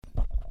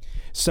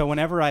So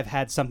whenever I've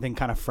had something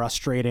kind of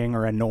frustrating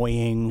or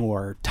annoying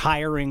or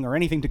tiring or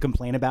anything to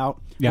complain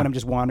about when I'm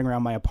just wandering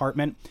around my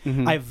apartment,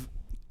 I've,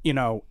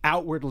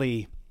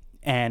 outwardly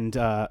and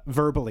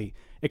verbally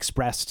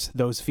expressed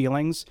those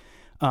feelings,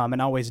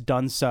 and always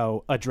done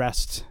so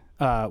addressed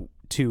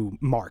to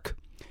Mark.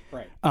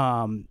 Right.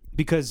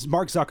 Because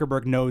Mark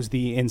Zuckerberg knows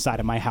the inside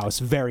of my house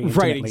very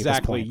intimately. Right,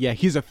 exactly. Yeah,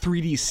 he's a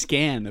 3D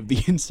scan of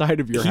the inside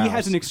of your house. He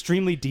has an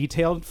extremely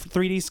detailed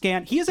 3D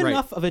scan. He has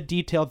enough of a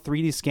detailed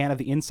 3D scan of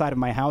the inside of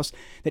my house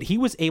that he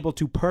was able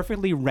to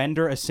perfectly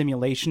render a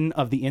simulation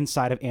of the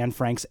inside of Anne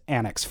Frank's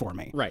annex for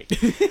me. Right.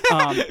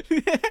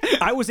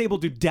 I was able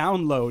to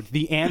download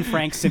the Anne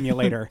Frank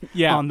simulator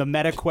on the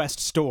MetaQuest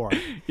store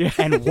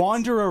and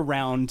wander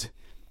around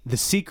the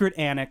secret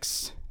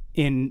annex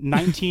in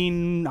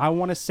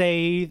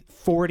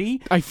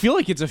 40. I feel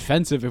like it's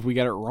offensive if we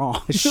get it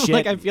wrong.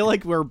 Shit. I feel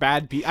like we're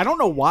bad people. I don't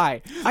know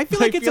why. I feel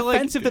like it's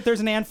offensive that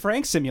there's an Anne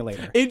Frank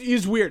simulator. It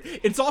is weird.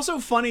 It's also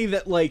funny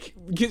that,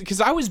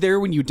 because I was there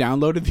when you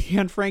downloaded the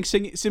Anne Frank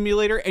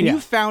simulator, and you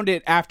found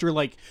it after,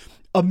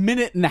 a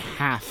minute and a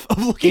half of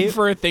looking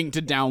for a thing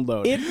to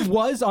download. It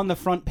was on the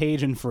front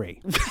page and free.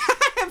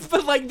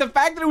 But, the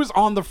fact that it was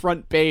on the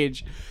front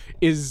page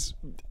is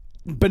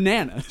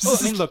bananas. Well,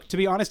 I mean, look, to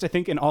be honest, I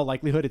think in all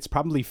likelihood it's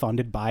probably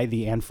funded by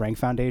the Anne Frank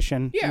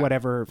Foundation,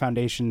 whatever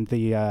foundation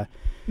the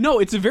No,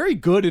 it's a very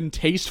good and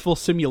tasteful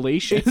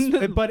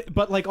simulation.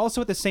 but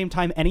also at the same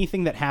time,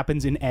 anything that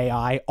happens in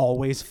AI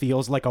always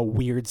feels like a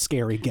weird,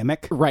 scary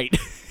gimmick. Right.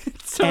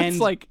 So it's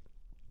like,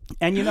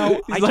 and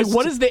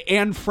what is the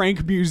Anne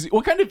Frank Museum?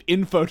 What kind of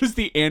info does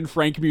the Anne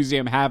Frank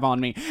Museum have on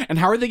me, and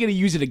how are they going to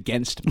use it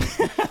against me?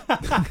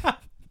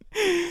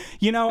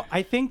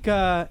 I think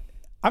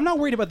I'm not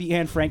worried about the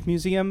Anne Frank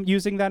Museum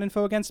using that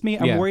info against me.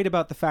 I'm worried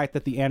about the fact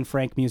that the Anne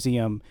Frank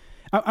Museum...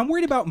 I'm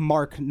worried about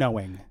Mark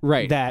knowing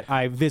that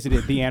I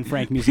visited the Anne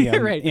Frank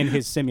Museum in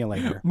his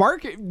simulator.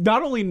 Mark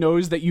not only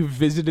knows that you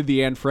visited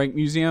the Anne Frank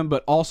Museum,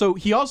 but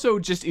he also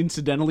just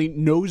incidentally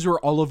knows where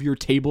all of your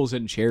tables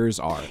and chairs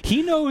are.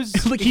 He knows...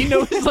 he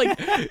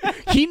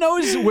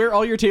knows where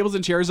all your tables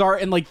and chairs are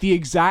and, the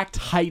exact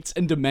heights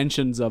and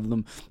dimensions of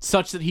them,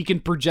 such that he can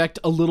project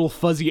a little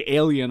fuzzy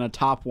alien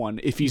atop one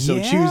if he so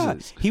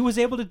chooses. He was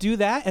able to do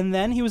that, and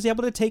then he was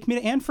able to take me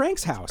to Anne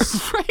Frank's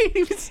house.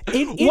 Right.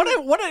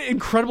 What an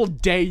incredible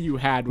day you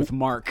had with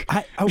Mark.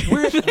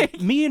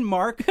 Me and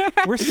Mark,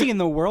 we're seeing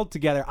the world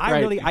together.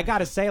 I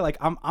gotta say,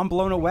 I'm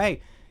blown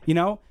away.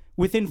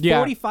 Within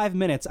 45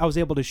 minutes, I was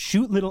able to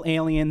shoot little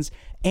aliens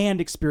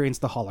and experience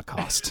the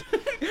Holocaust.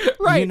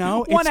 Right.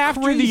 One it's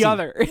after crazy. the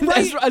other.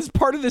 Right. As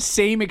part of the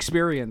same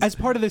experience. As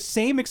part of the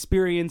same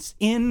experience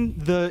in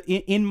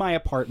my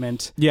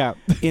apartment. Yeah.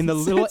 In the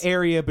little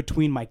area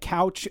between my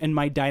couch and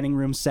my dining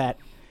room set,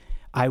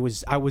 I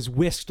was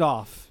whisked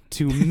off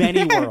to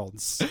many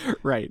worlds.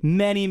 Right.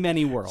 Many,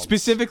 many worlds.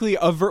 Specifically,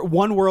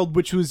 one world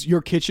which was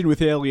your kitchen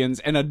with aliens,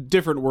 and a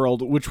different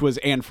world which was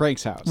Anne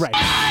Frank's house. Right.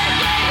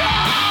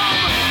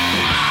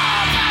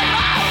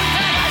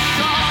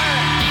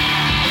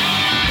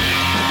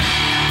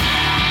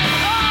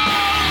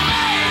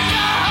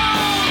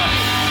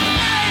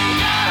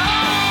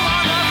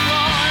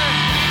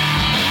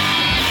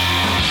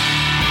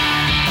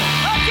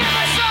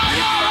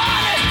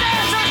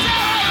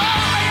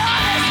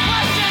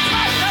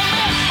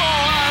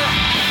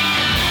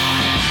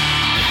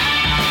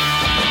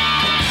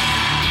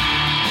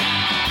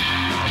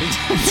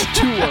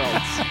 Two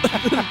worlds.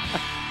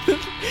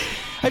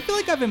 I feel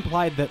like I've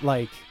implied that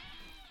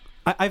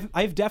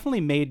I've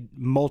definitely made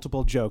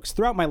multiple jokes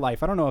throughout my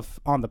life. I don't know if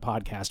on the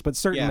podcast, but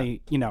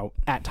certainly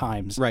at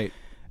times, right,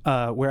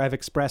 where I've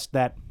expressed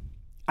that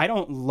I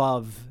don't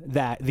love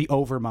that the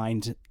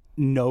Overmind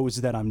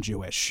knows that I'm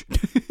Jewish.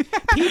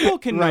 People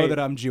can know that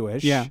I'm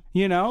Jewish, but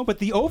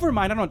the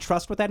Overmind, I don't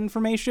trust with that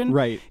information,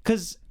 right?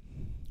 Because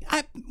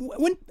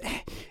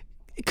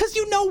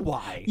you know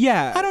why.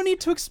 Yeah. I don't need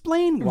to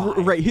explain why.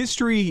 Right.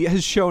 History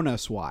has shown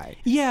us why.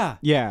 Yeah.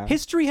 Yeah.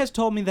 History has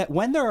told me that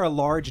when there are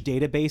large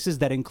databases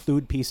that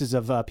include pieces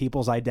of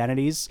people's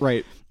identities.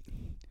 Right.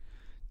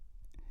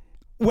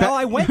 Well,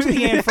 I went to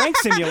the Anne Frank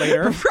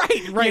simulator.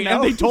 Right.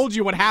 And they told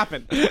you what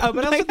happened. But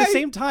also at the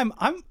same time,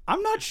 I'm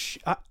not...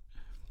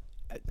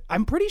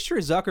 I'm pretty sure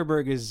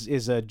Zuckerberg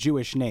is a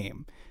Jewish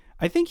name.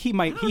 I think he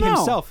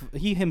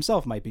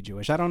himself might be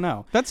Jewish. I don't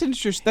know. That's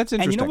interesting.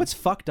 And you know what's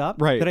fucked up?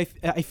 Right.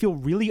 That I feel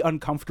really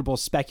uncomfortable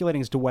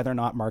speculating as to whether or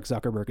not Mark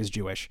Zuckerberg is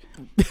Jewish.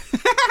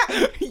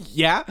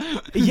 Yeah.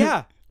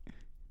 Yeah.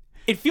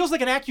 It feels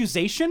like an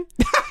accusation.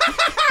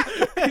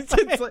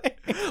 It's like,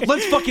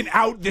 let's fucking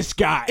out this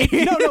guy.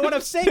 No. What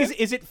I'm saying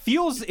is it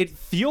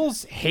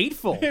feels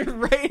hateful,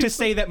 right, to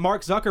say that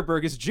Mark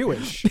Zuckerberg is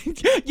Jewish.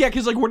 Yeah,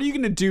 because what are you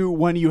gonna do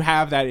when you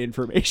have that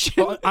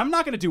information? Well, I'm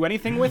not gonna do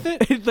anything with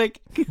it.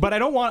 But I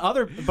don't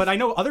want But I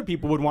know other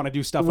people would want to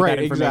do stuff with that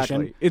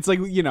information. Exactly. It's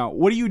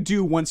what do you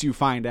do once you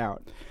find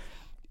out?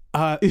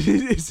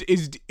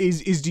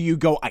 Is do you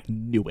go, I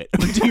knew it?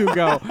 Or do you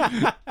go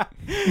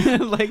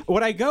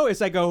what I go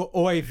is I go,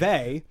 oy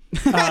vey.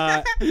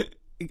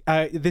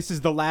 this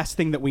is the last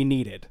thing that we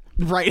needed.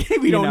 Right.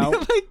 We don't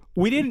need,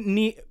 we didn't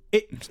need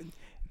it.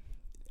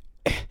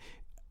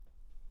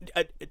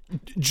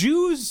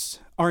 Jews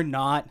are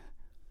not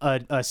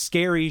a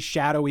scary,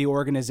 shadowy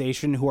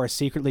organization who are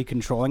secretly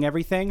controlling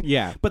everything.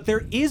 Yeah. But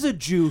there is a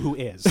Jew who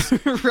is.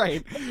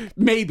 Right.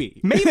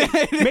 Maybe.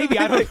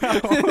 I don't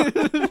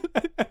know.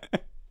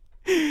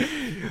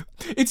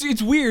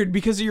 It's weird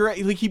because you're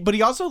right, like but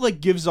he also like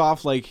gives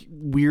off like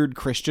weird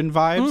Christian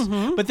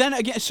vibes. But then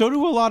again, so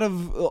do a lot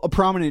of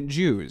prominent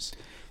Jews.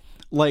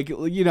 Like,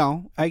 you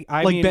know, I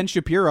mean, Ben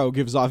Shapiro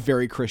gives off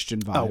very Christian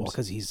vibes. Oh, well,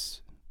 because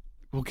he's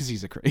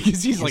a Christian.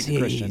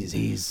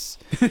 He's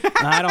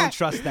I don't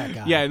trust that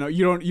guy. Yeah, no,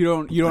 you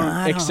don't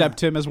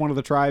accept him as one of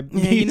the tribe.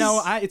 Yeah, you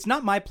know, it's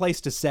not my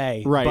place to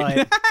say.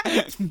 Right.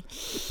 But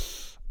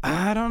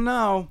I don't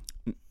know.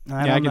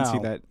 I can see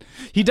that.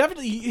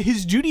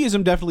 His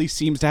Judaism definitely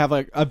seems to have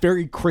a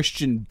very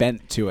Christian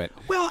bent to it.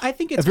 Well, I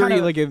think it's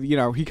very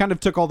he kind of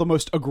took all the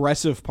most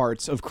aggressive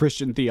parts of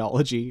Christian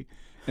theology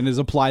and has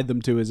applied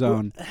them to his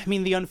own. I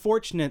mean, the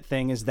unfortunate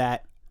thing is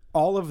that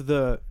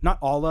not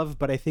all of,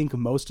 but I think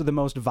most of the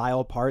most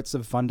vile parts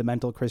of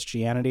fundamental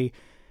Christianity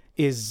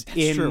is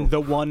in true.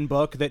 the one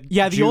book that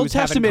the Jews Old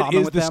Testament have in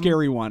common is with the them.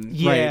 Scary one.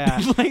 Yeah.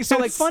 Right? So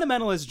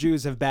fundamentalist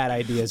Jews have bad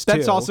ideas too.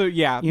 That's also,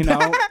 yeah. You know,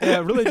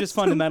 religious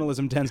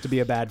fundamentalism tends to be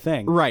a bad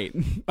thing. Right.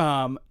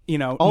 You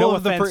know, all no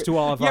of the offense to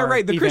all of yeah, our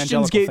right. The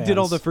Christians evangelical did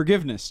all fans. the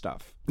forgiveness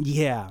stuff.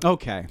 Yeah.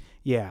 Okay.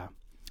 Yeah.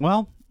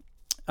 Well,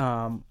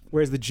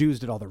 whereas the Jews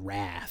did all the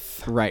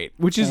wrath. Right.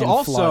 Which is And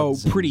also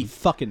floods and- pretty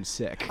fucking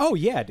sick. Oh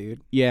yeah,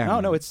 dude. Yeah, Oh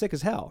man. no, it's sick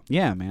as hell.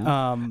 Yeah,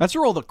 man. That's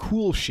where all the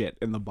cool shit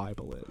in the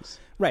Bible is.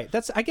 Right.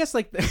 That's I guess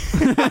like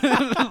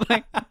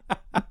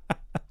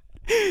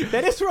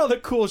that is where all the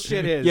cool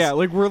shit is. Yeah,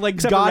 like where like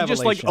Except for God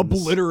just like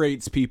Revelations.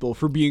 obliterates people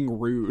for being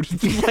rude.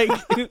 Like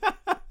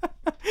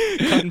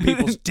Cutting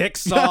people's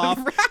dicks off,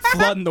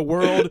 flooding the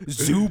world,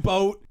 zoo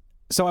boat.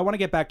 So I want to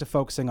get back to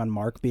focusing on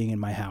Mark being in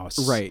my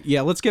house. Right.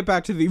 Yeah, let's get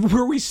back to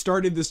where we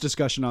started this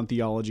discussion on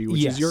theology,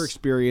 which Yes. is your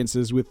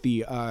experiences with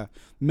the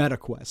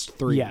MetaQuest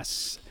 3.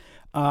 Yes.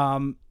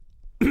 Right.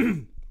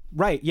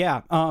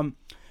 Yeah.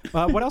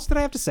 What else did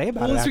I have to say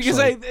about Well, it? it's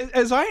Actually? because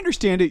as I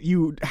understand it,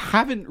 you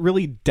haven't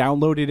really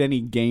downloaded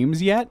any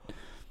games yet.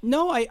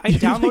 No, I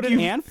downloaded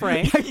Anne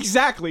Frank.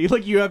 Exactly.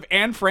 Like you have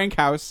Anne Frank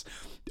House,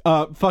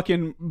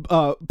 fucking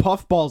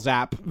Puffball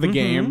Zap, the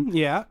game.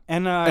 Yeah,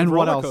 and And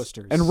what roller else?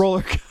 coasters. And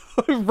roller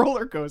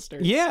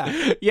coasters.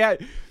 Yeah, Yeah.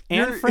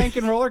 Anne Frank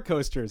and roller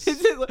coasters.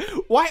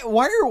 Why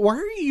are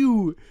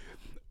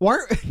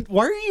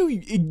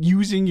you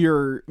using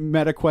your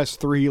MetaQuest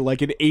 3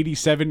 like an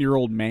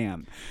 87-year-old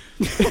man?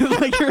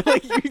 Like you're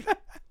like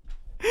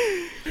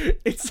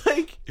it's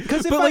like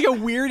because like a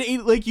weird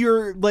like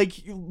you're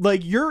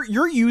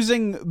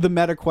using the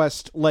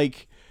MetaQuest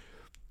like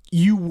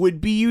you would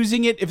be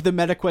using it if the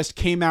MetaQuest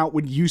came out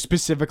when you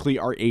specifically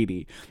are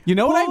 80. You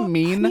know what I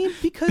mean?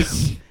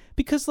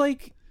 Because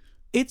like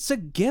it's a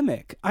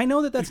gimmick. I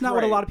know that that's not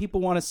what a Right. lot of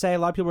people want to say. A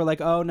lot of people are like,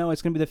 "Oh no,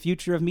 it's going to be the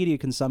future of media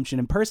consumption."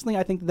 And personally,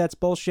 I think that that's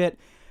bullshit.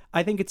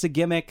 I think it's a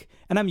gimmick,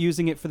 and I'm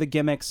using it for the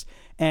gimmicks.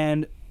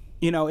 And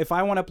you know, if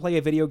I want to play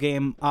a video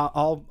game,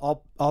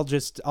 I'll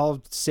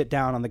sit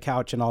down on the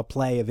couch and I'll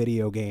play a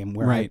video game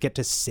where I Right. get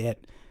to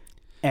sit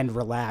and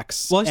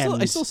relax. Well, I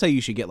and still say you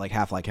should get like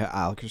Half-Life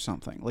Alyx or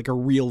something, like a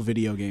real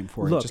video game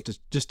for Look, it,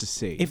 just to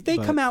see. if they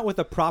come out with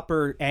a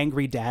proper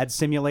Angry Dad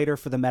simulator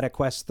for the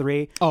MetaQuest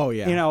 3, Oh,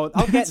 yeah. you know,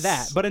 I'll get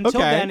that. But until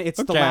Okay, then,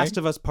 it's The okay. Last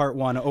of Us Part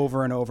 1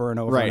 over and over and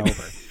over Right. and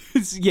over.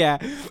 Yeah,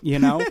 You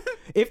know,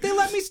 if they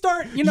let me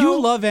start, you know,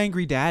 you love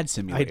Angry Dad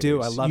simulators. I do.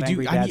 I love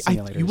Angry Dad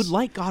simulators. You would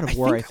like God of I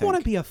War. think I want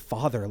to be a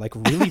father, like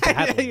really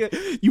badly.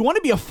 You want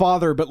to be a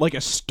father, but like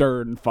a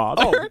stern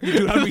father. Oh,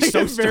 dude, I'd be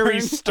so a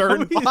very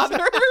stern. stern father.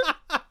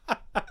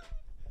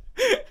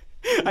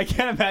 I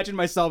can't imagine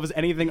myself as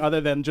anything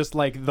other than just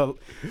like the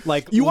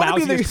You wanna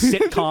be the- lousiest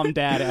sitcom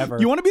dad ever.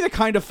 You want to be the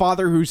kind of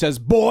father who says,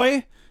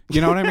 "Boy,"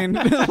 you know what I mean?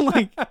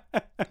 Like,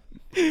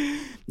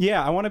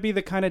 yeah, I want to be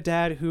the kind of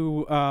dad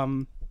who,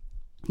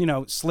 you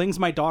know, slings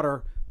my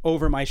daughter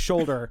over my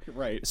shoulder,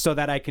 Right. so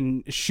that I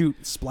can shoot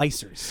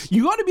splicers.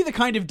 you want to be the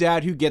kind of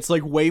dad who gets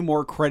like way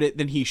more credit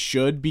than he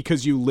should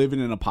because you live in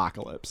an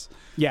apocalypse.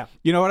 Yeah.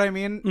 You know what I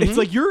mean? It's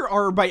like you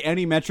are by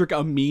any metric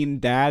a mean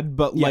dad,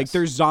 but like Yes.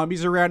 there's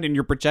zombies around and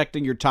you're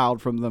protecting your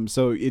child from them,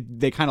 so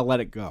they kind of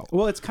let it go.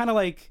 Well, it's kind of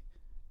like,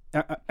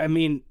 I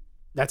mean,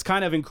 that's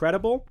kind of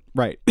incredible,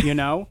 Right. you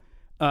know?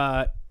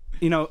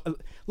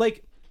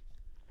 Like,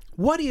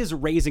 what is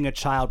raising a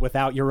child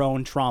without your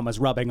own traumas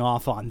rubbing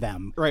off on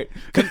them? Right.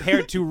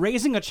 Compared to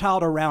raising a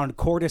child around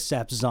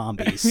cordyceps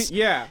zombies.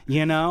 Yeah.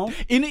 You know?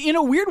 In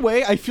a weird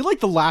way, I feel like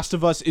The Last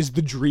of Us is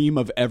the dream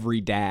of every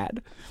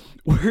dad.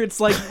 Where it's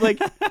like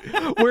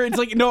where it's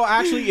like, no,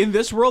 actually in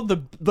this world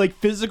the like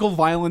physical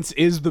violence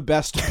is the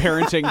best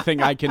parenting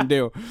thing I can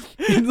do.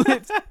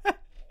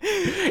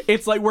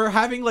 It's like where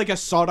having like a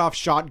sawed-off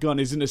shotgun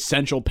is an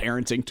essential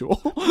parenting tool.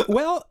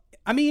 Well,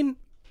 I mean,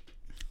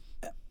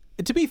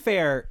 to be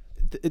fair,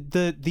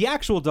 the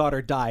actual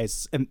daughter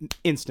dies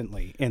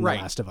instantly in Right.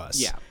 The Last of Us.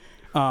 Yeah.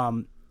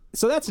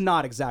 So that's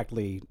not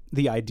exactly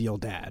the ideal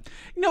dad.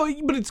 No,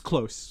 but it's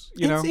close.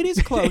 You know, it is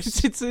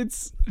close.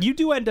 it's. You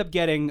do end up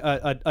getting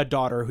a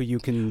daughter who you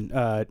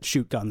can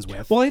shoot guns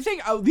with. Well, I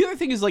think the other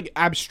thing is, like,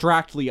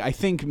 abstractly, I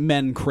think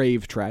men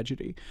crave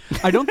tragedy.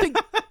 I don't think,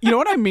 you know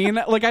what I mean?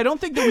 Like, I don't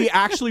think that we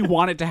actually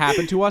want it to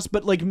happen to us,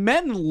 but, like,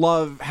 men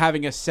love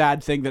having a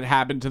sad thing that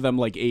happened to them,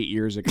 like, 8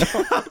 years ago.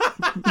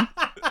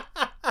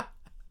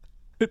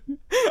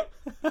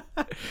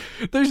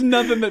 There's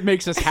nothing that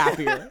makes us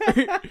happier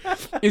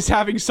is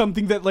having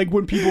something that, like,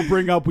 when people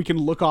bring up, we can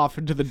look off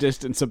into the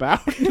distance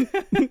about.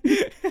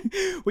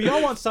 We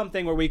all want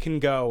something where we can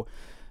go,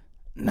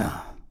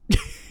 nah.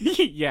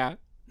 Yeah.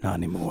 Not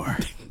anymore.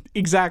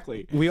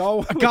 Exactly. We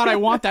all... God, I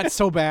want that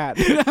so bad.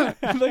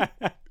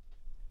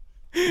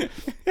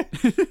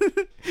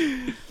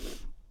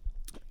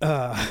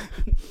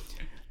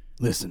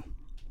 Listen,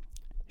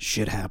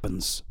 shit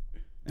happens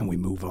and we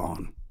move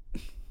on.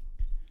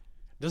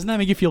 Doesn't that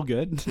make you feel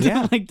good?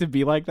 Yeah. Like, to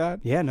be like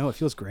that? Yeah, no, it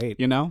feels great.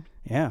 You know?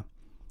 Yeah.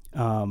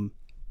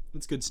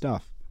 It's good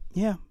stuff.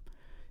 Yeah.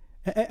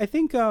 I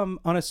think on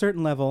a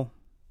certain level,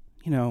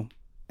 you know,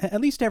 at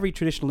least every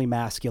traditionally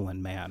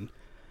masculine man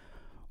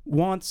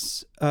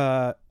wants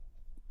a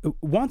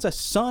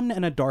sun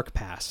and a dark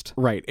past.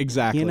 Right,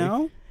 exactly. You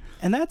know?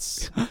 And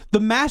that's... the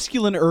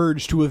masculine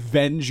urge to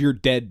avenge your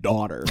dead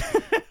daughter.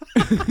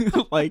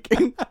 Like...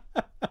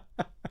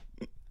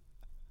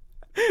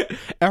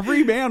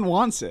 Every man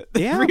wants it.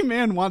 Yeah. Every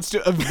man wants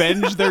to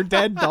avenge their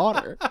dead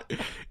daughter.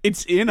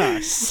 It's in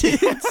us.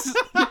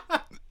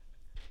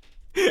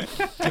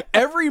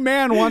 Every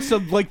man wants to,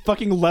 like,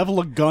 fucking level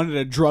a gun at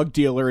a drug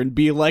dealer and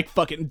be like,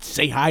 fucking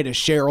say hi to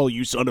Cheryl,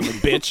 you son of a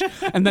bitch,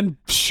 and then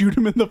shoot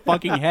him in the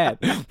fucking head.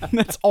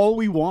 That's all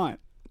we want.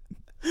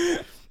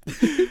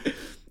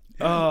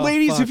 Oh,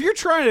 ladies, fuck. if you're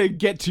trying to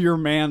get to your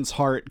man's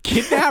heart,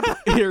 kidnap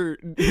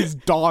his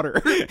daughter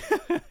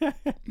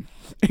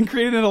and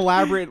create an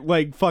elaborate,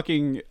 like,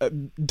 fucking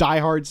Die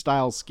Hard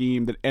style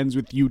scheme that ends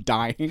with you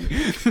dying,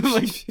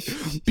 like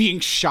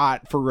being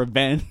shot for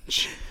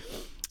revenge.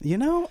 You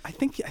know, I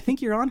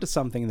think you're onto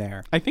something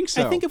there. I think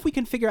so. I think if we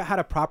can figure out how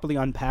to properly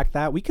unpack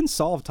that, we can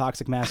solve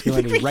toxic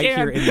masculinity right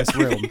here in this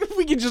room. If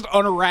we can just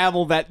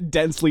unravel that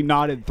densely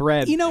knotted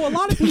thread. You know, a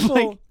lot of people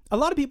Like- a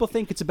lot of people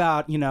think it's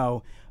about, you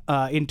know,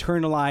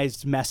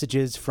 internalized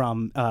messages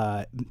from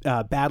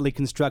badly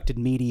constructed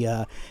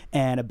media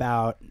and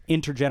about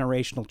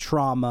intergenerational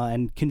trauma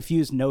and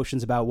confused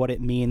notions about what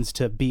it means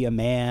to be a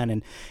man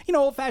and, you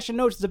know, old-fashioned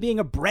notions of being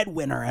a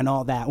breadwinner and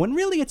all that, when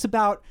really it's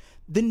about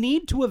the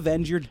need to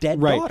avenge your dead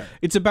daughter.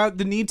 It's about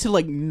the need to,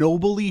 like,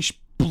 nobly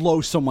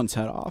blow someone's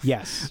head off.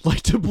 Yes.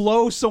 Like, to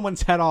blow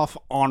someone's head off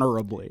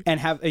honorably. And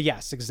have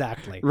yes,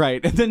 exactly.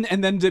 Right. And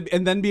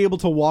then be able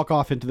to walk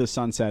off into the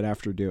sunset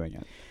after doing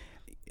it.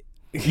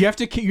 You have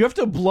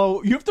to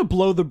blow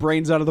the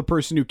brains out of the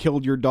person who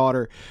killed your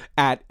daughter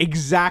at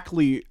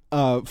exactly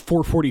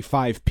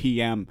 4:45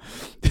 p.m.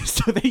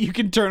 so that you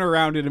can turn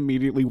around and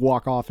immediately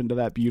walk off into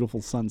that beautiful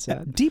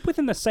sunset. Deep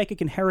within the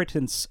psychic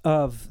inheritance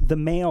of the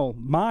male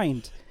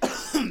mind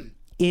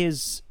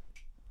is,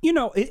 you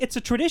know, it's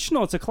a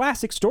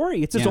classic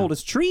story. It's as old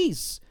as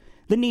trees.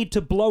 The need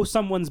to blow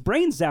someone's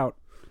brains out.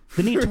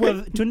 The need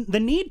the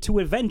need to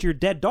avenge your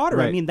dead daughter.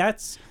 Right. I mean,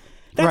 that's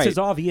Right. as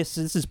obvious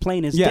as as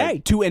plain as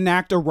day. To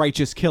enact a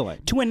righteous killing.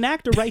 To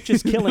enact a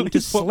righteous killing, to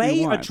is what we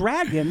slay a want.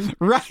 dragon,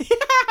 Right.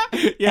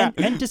 Yeah.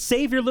 and to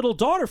save your little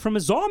daughter from a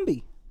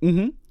zombie.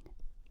 Mm-hmm.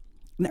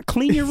 Now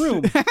clean your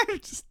room.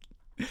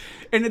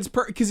 And it's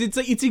because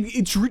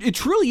it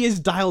truly is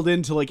dialed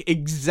into, like,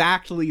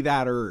 exactly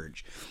that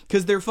urge,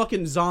 because they're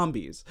fucking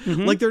zombies.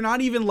 Mm-hmm. Like, they're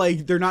not even,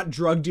 like, they're not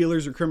drug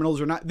dealers or criminals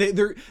or not.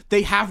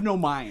 They have no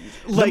mind.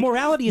 Like,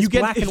 morality is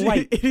black and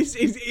white. It is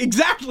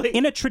exactly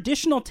In a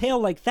traditional tale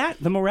like that,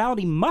 the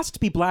morality must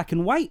be black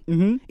and white.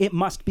 Mm-hmm. It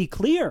must be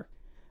clear,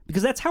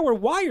 because that's how we're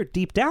wired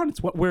deep down.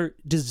 It's what we're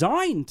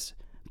designed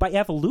by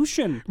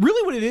evolution.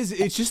 Really what it is,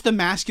 it's just the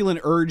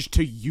masculine urge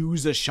to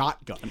use a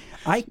shotgun.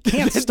 I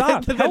can't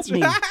stop. Help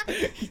me.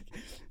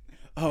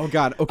 Oh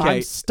God. Okay.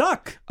 I'm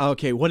stuck.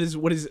 Okay. What is?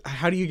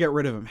 How do you get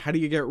rid of him? How do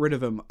you get rid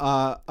of him?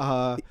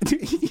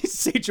 You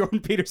say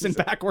Jordan Peterson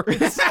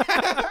backwards.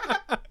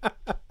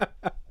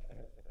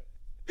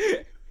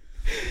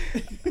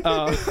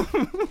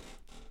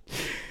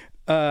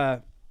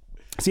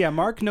 So yeah,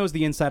 Mark knows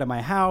the inside of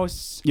my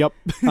house. Yep.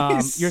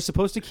 You're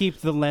supposed to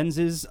keep the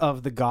lenses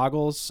of the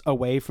goggles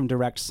away from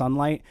direct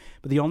sunlight,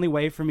 but the only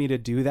way for me to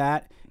do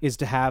that is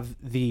to have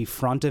the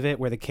front of it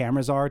where the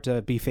cameras are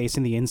to be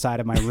facing the inside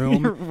of my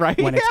room Right.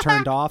 when it's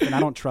turned off, and I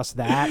don't trust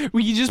that.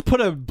 Well, you just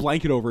put a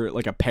blanket over it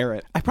like a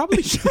parrot. I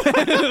probably should.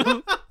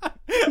 I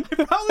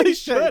probably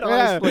should,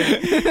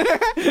 honestly.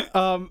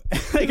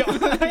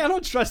 I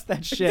don't trust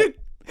that shit.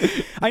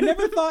 I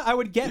never thought I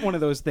would get one of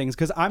those things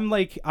because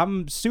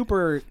I'm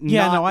super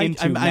not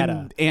into Meta.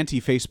 I'm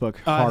anti-Facebook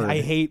hard.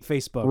 I hate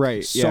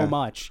Facebook so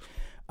much.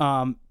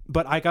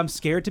 But I'm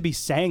scared to be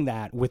saying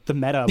that with the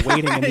Meta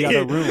waiting in the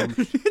other room.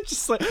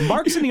 Just like,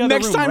 Mark's in the other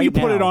room next time right you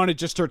put now. it on, it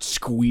just starts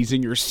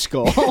squeezing your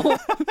skull.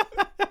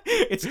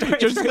 It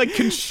starts just like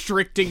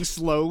constricting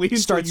slowly.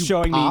 Starts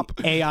showing me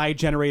AI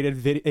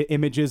generated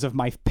images of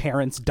my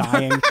parents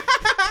dying.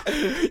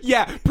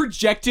 Yeah,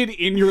 projected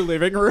in your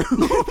living room.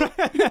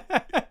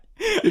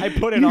 I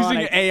put it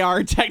using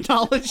AR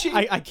technology.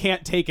 I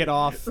can't take it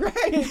off. Right.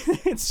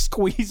 It's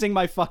squeezing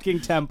my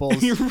fucking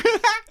temples.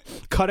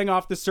 Cutting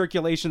off the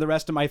circulation of the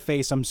rest of my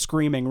face. I'm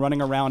screaming,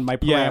 running around my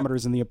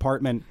parameters in the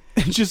apartment.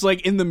 Just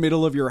like in the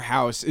middle of your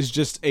house is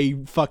just a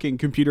fucking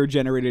computer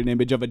generated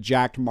image of a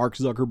jacked Mark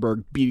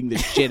Zuckerberg beating the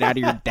shit out of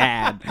your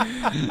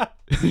dad.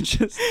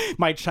 Just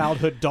my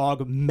childhood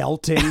dog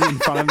melting in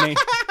front of me.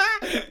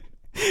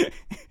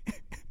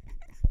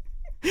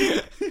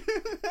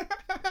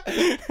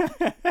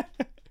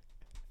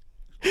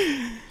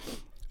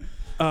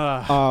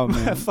 Oh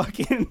man.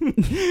 Fucking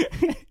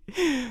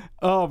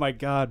oh my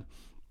god.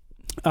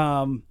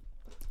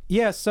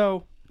 Yeah,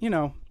 so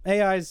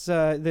AI's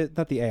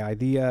not the AI,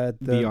 the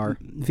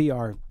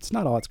VR. It's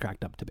not all it's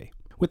cracked up to be.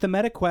 With the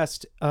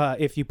MetaQuest,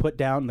 if you put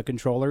down the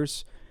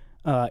controllers,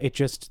 it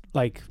just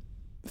like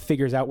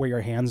figures out where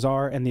your hands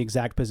are and the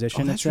exact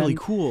position. Oh, that's really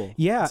cool.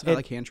 Yeah, it's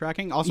like hand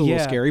tracking. Also a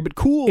little scary, but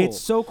cool. It's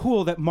so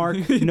cool that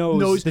Mark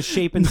knows the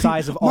shape and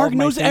size of all Mark of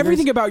my knows fingers.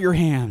 everything about your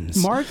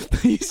hands. Mark,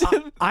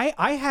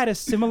 I had a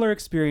similar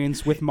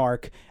experience with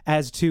Mark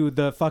as to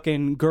the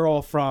fucking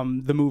girl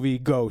from the movie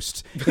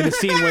Ghost in the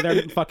scene where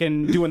they're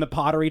fucking doing the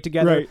pottery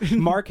together. Right.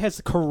 Mark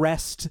has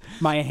caressed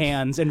my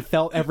hands and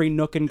felt every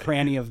nook and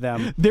cranny of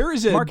them.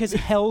 Mark has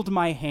held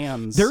my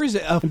hands. There is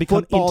a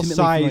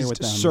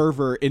football-sized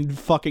server in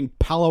fucking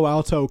Palo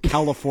Alto,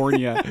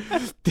 California.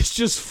 That's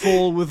just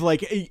full with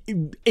like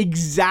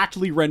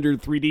exactly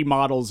rendered 3D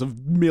models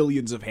of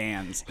millions of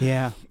hands.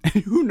 Yeah.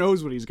 And who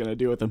knows what he's going to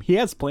do with them? He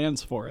has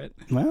plans for it.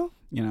 Well,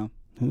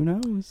 who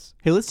knows?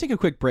 Hey, let's take a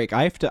quick break.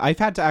 I've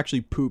had to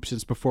actually poop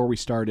since before we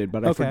started,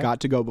 but I forgot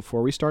to go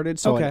before we started,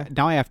 so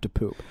now I have to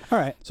poop. All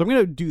right. So I'm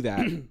going to do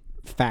that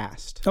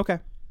fast. Okay.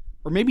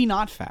 Or maybe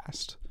not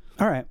fast.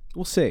 All right.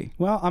 We'll see.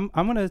 Well, I'm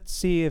going to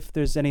see if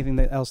there's anything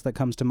else that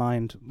comes to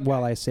mind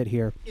while I sit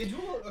here. Do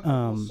a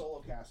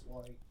solo cast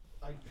while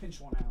I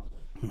pinch one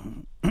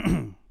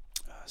out.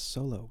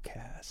 Solo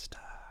cast.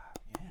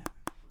 Yeah.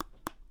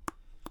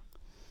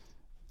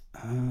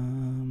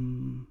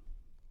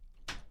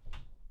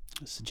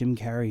 This is Jim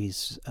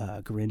Carrey's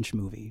Grinch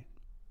movie.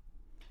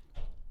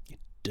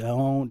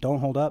 Don't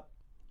hold up.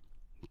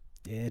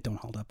 It don't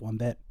hold up one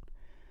bit.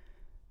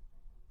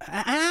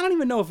 I don't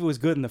even know if it was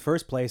good in the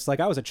first place. Like,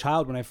 I was a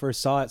child when I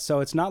first saw it, so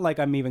it's not like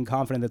I'm even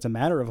confident it's a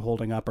matter of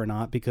holding up or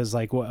not, because,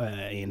 like, what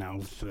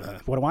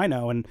do I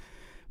know? And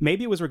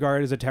maybe it was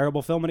regarded as a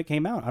terrible film when it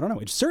came out. I don't know.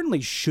 It certainly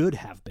should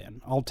have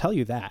been. I'll tell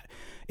you that.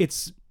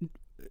 It's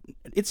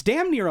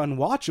damn near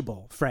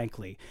unwatchable,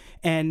 frankly.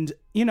 And,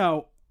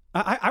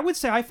 I would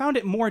say I found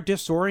it more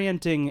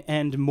disorienting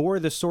and more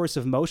the source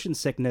of motion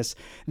sickness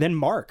than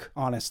Mark,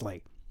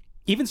 honestly.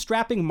 Even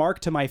strapping Mark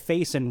to my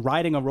face and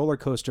riding a roller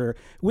coaster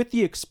with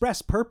the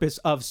express purpose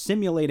of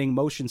simulating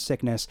motion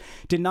sickness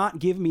did not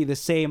give me the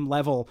same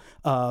level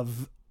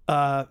of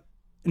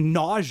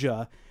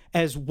nausea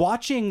as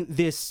watching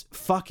this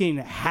fucking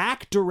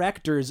hack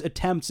director's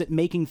attempts at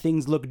making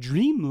things look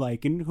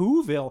dreamlike in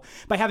Whoville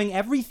by having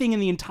everything in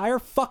the entire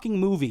fucking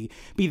movie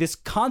be this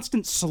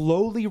constant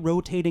slowly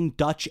rotating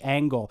Dutch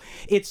angle.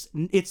 It's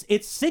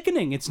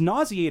sickening, it's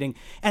nauseating,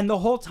 and the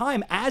whole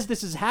time as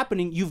this is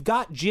happening, you've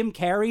got Jim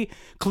Carrey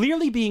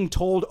clearly being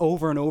told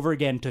over and over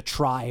again to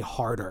try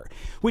harder,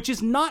 which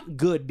is not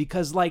good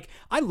because, like,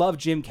 I love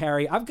Jim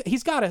Carrey.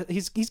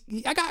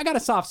 I got a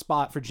soft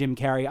spot for Jim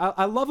Carrey.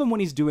 I love him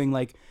when he's doing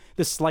like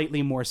the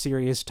slightly more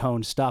serious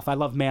tone stuff. I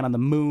love Man on the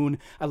Moon.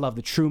 I love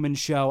The Truman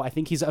Show. I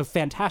think he's a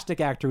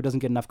fantastic actor who doesn't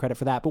get enough credit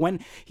for that. But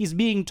when he's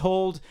being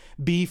told,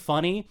 be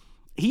funny,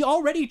 he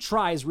already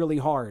tries really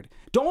hard.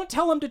 Don't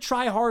tell him to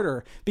try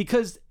harder,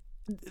 because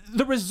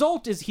the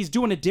result is he's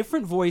doing a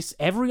different voice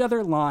every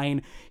other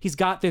line. He's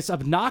got this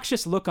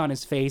obnoxious look on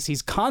his face.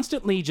 He's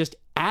constantly just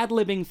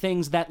ad-libbing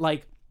things that,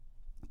 like,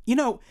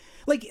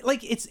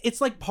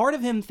 it's like part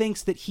of him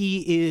thinks that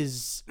he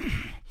is...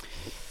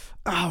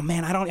 Oh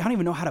man, I don't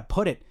even know how to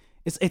put it.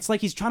 It's like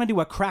he's trying to do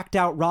a cracked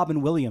out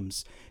Robin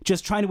Williams,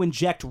 just trying to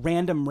inject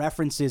random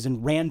references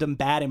and random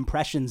bad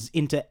impressions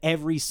into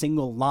every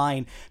single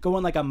line,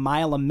 going like a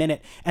mile a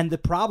minute. And the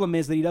problem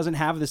is that he doesn't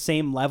have the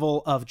same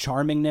level of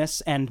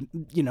charmingness and,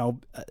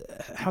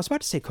 I was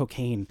about to say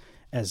cocaine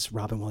as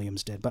Robin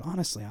Williams did, but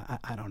honestly,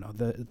 I don't know.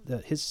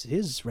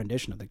 His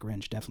rendition of The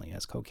Grinch definitely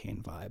has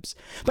cocaine vibes,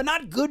 but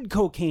not good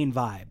cocaine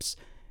vibes.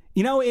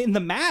 In The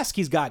Mask,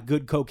 he's got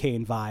good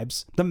cocaine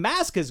vibes. The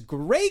Mask has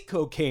great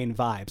cocaine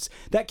vibes.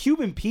 That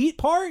Cuban Pete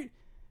part,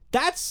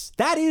 that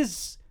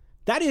is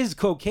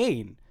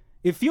cocaine.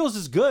 It feels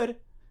as good.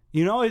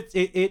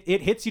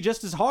 It hits you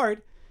just as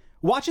hard.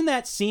 Watching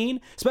that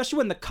scene, especially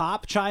when the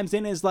cop chimes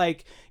in, is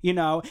like,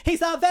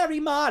 he's a very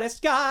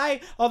modest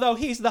guy, although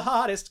he's the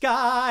hottest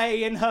guy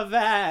in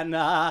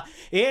Havana.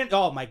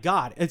 Oh my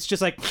God. It's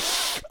just like,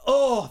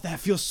 oh, that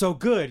feels so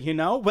good, you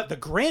know? But The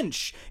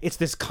Grinch, it's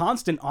this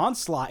constant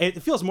onslaught.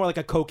 It feels more like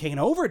a cocaine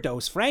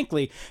overdose,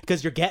 frankly,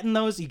 because you're getting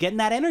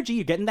that energy,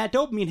 you're getting that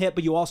dopamine hit,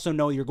 but you also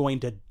know you're going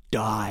to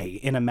die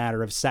in a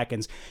matter of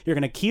seconds. You're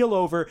going to keel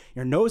over,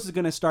 your nose is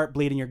going to start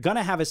bleeding, you're going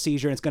to have a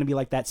seizure, and it's going to be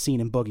like that scene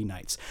in Boogie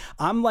Nights.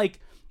 I'm like,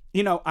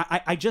 you know,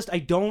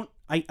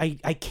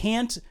 I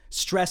can't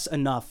stress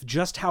enough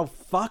just how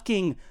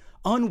fucking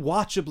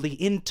unwatchably,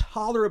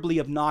 intolerably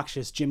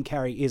obnoxious Jim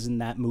Carrey is in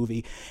that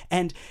movie.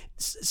 And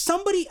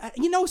somebody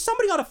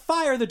ought to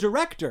fire the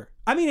director.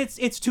 I mean,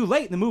 it's too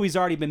late. The movie's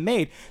already been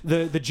made.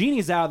 The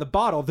genie's out of the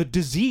bottle. The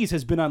disease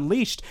has been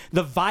unleashed.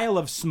 The vial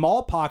of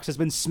smallpox has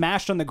been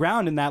smashed on the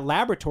ground in that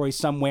laboratory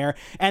somewhere.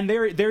 And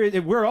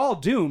we're all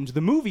doomed.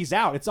 The movie's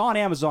out. It's on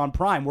Amazon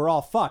Prime. We're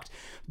all fucked.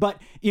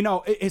 But, you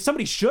know,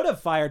 somebody should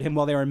have fired him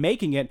while they were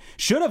making it.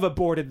 Should have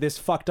aborted this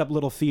fucked up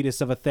little fetus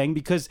of a thing,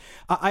 because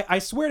I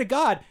swear to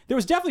God, there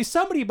was definitely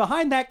somebody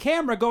behind that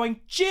camera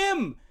going,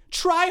 Jim,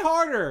 try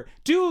harder,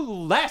 do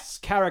less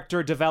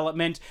character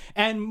development,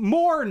 and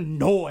more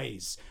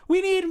noise.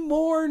 We need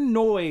more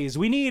noise.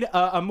 We need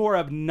a more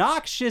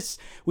obnoxious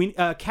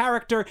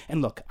character.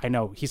 And look, I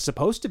know he's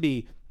supposed to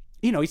be,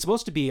 you know, he's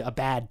supposed to be a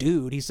bad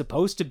dude. He's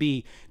supposed to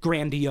be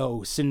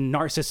grandiose and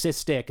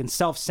narcissistic and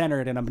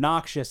self-centered and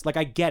obnoxious. Like,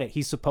 I get it.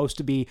 He's supposed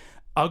to be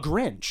a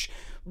Grinch.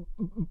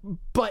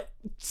 But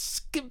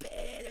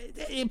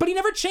he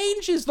never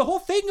changes. The whole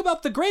thing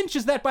about the Grinch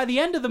is that by the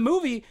end of the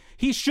movie,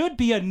 he should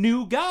be a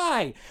new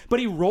guy. But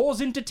he rolls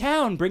into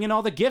town bringing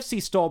all the gifts he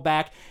stole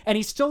back, and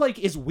he still, like,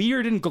 is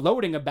weird and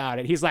gloating about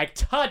it. He's like,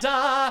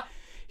 ta-da!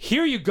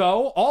 Here you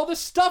go, all the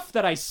stuff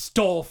that I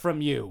stole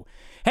from you.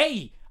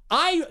 Hey,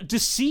 I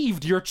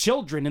deceived your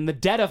children in the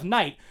dead of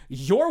night.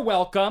 You're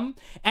welcome.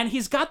 And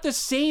he's got the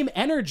same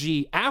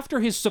energy after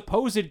his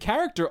supposed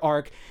character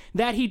arc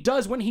that he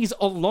does when he's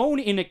alone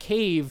in a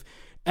cave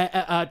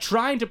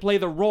trying to play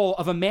the role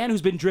of a man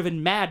who's been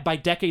driven mad by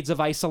decades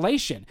of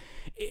isolation.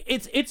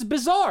 It's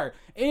bizarre.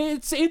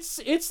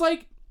 It's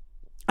like,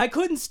 I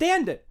couldn't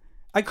stand it.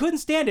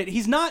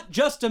 He's not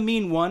just a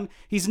mean one.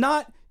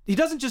 He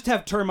doesn't just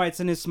have termites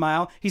in his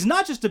smile. He's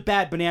not just a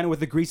bad banana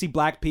with a greasy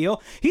black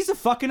peel. He's a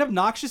fucking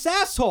obnoxious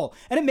asshole.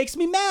 And it makes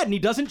me mad. And he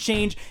doesn't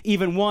change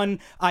even one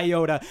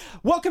iota.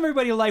 Welcome,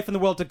 everybody, to Life in the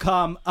World to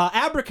Come.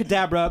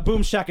 Abracadabra,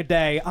 boom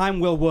shakaday. I'm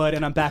Will Wood,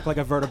 and I'm back like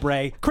a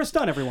vertebrae. Chris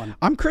Dunn, everyone.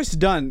 I'm Chris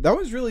Dunn. That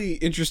was really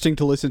interesting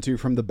to listen to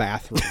from the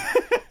bathroom.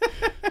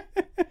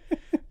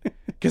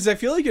 Because I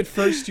feel like at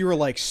first you were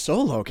like,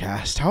 solo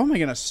cast? How am I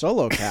going to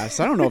solo cast?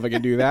 I don't know if I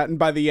can do that. And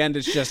by the end,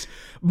 it's just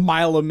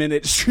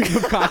mile-a-minute stream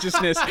of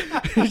consciousness.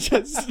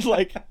 Just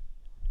like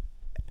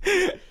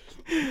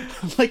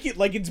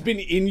it's been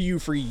in you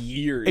for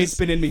years. It's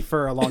been in me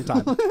for a long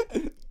time.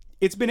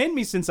 It's been in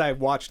me since I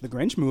watched the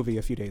Grinch movie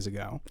a few days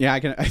ago. Yeah, I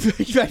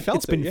felt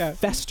it's been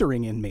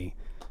festering in me.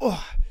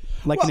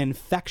 An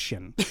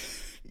infection.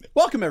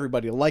 Welcome,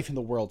 everybody, to Life in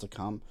the World to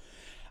Come.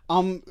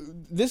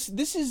 This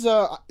is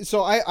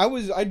so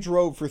I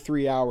drove for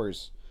 3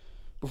 hours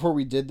before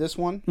we did this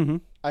one. Mm-hmm.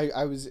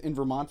 I was in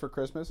Vermont for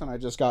Christmas and I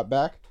just got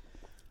back.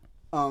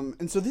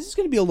 And so this is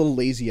going to be a little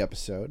lazy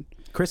episode.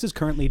 Chris is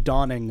currently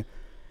donning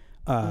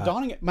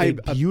a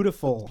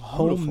beautiful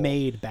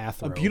homemade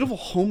bathrobe. A beautiful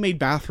homemade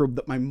bathrobe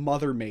that my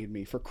mother made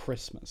me for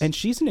Christmas. And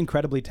she's an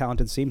incredibly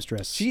talented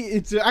seamstress.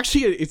 It's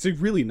a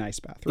really nice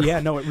bathrobe.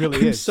 Yeah, no, it really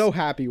is. I'm so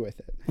happy with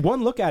it.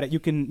 One look at it, you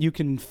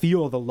can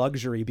feel the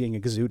luxury being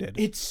exuded.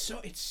 It's so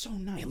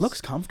nice. It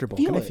looks comfortable.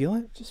 Can I feel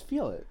it? Just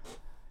feel it.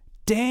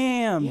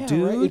 Damn, yeah,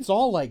 dude. Right? It's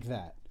all like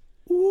that.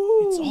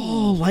 Ooh. It's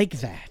all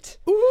like that.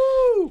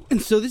 Ooh.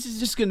 And so this is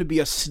just going to be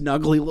a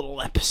snuggly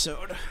little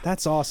episode.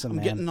 That's awesome,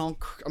 man.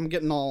 I'm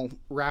getting all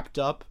wrapped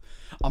up.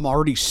 I'm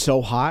already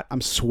so hot.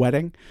 I'm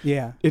sweating.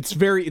 Yeah. It's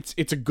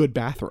a good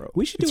bathrobe.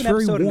 We should do an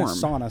episode in a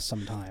sauna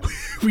sometime.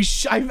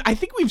 I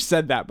think we've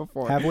said that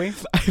before. Have we?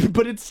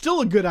 But it's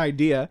still a good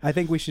idea. I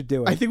think we should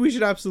do it. I think we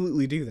should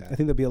absolutely do that. I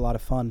think that'd be a lot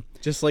of fun.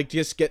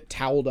 Just get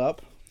toweled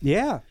up.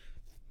 Yeah.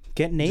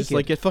 Get naked.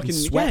 Just get fucking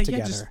sweat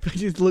together.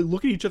 Just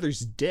look at each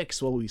other's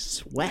dicks while we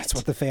sweat. That's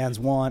what the fans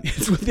want.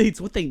 It's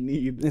what they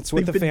need. It's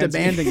what They've the been fans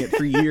demanding it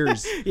for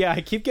years. Yeah,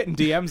 I keep getting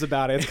DMs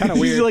about it. It's kind of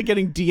weird. You're like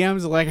getting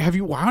DMs like,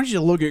 why don't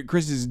you look at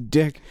Chris's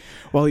dick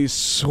while he's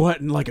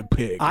sweating like a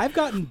pig? I've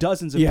gotten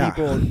dozens of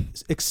people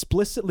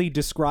explicitly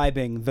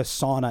describing the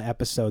sauna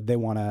episode they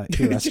want to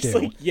hear us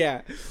do.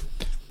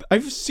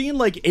 I've seen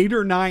like 8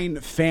 or 9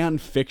 fan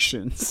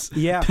fictions.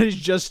 Yeah. That is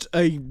just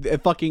a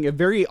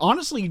very,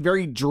 honestly,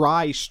 very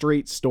dry,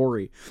 straight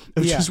story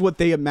of just what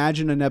they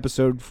imagine an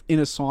episode in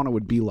a sauna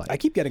would be like. I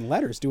keep getting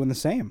letters doing the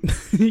same.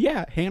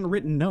 Yeah,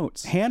 handwritten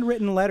notes.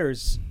 Handwritten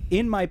letters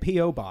in my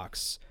P.O.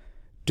 box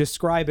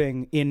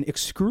describing in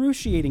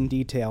excruciating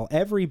detail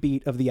every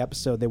beat of the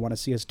episode they want to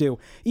see us do,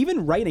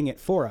 even writing it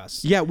for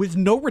us. Yeah, with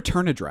no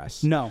return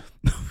address. No.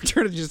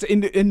 Return address,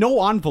 and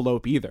no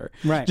envelope either.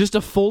 Right. Just a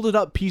folded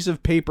up piece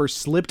of paper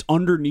slipped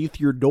underneath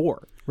your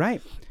door.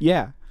 Right.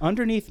 Yeah.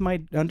 Underneath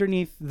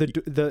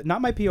the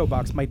not my P.O.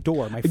 box, my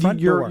door, my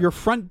front door. Your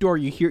front door,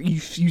 you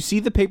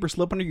see the paper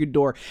slip under your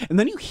door, and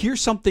then you hear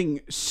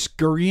something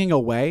scurrying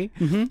away.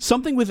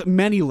 Something with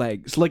many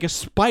legs, like a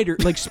spider,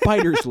 like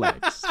spider's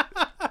legs.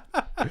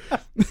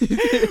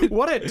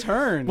 What a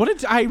turn!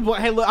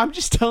 I'm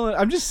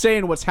just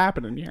saying what's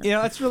happening here. You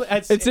know,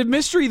 it's a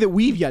mystery that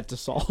we've yet to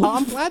solve.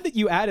 I'm glad that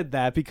you added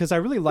that, because I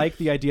really like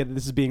the idea that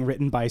this is being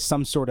written by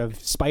some sort of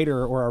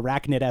spider or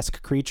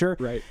arachnid-esque creature.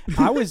 Right.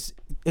 I was,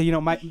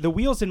 the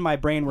wheels in my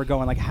brain were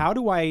going like, how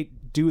do I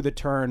do the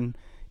turn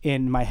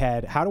in my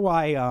head? How do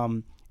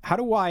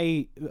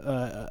I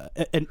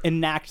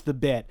enact the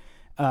bit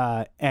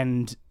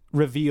and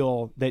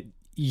reveal that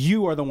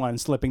you are the one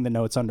slipping the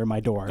notes under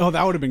my door? Oh,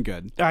 that would have been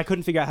good. I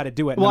couldn't figure out how to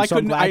do it. Well, I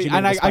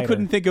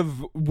couldn't think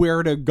of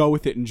where to go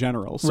with it in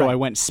general, so I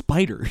went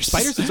spiders.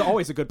 Spiders is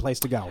always a good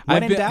place to go.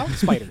 When in doubt,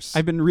 spiders.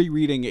 I've been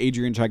rereading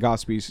Adrian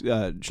Tchaikovsky's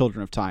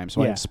Children of Time,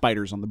 so I had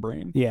spiders on the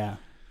brain. Yeah.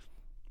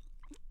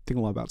 Think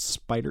a lot about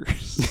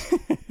spiders.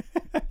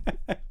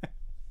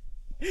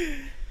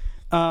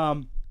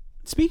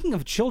 Speaking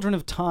of Children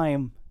of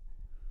Time,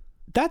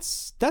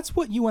 that's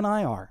what you and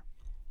I are.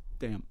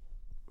 Damn.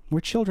 We're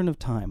children of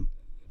time.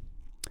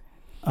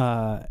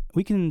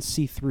 We can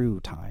see through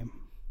time.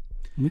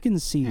 We can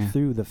see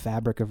through the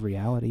fabric of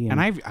reality.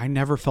 And I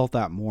never felt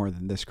that more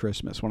than this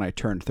Christmas when I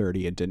turned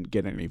 30 and didn't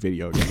get any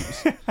video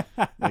games.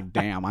 Like,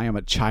 damn, I am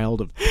a child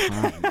of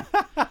time.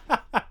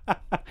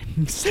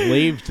 I'm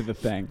slave to the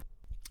thing.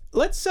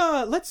 Let's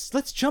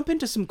jump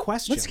into some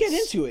questions. Let's get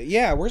into it.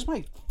 Yeah, where's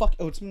my Oh,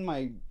 it's in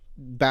my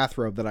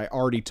bathrobe that I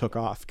already took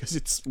off because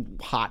it's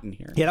hot in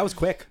here. Yeah, that was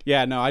quick.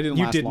 Yeah, no, I didn't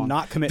last long. You did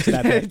not commit to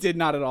that bit. It did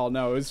not at all.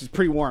 No, it was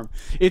pretty warm.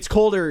 It's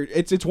colder.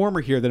 It's warmer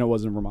here than it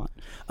was in Vermont.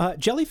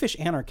 Jellyfish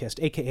Anarchist,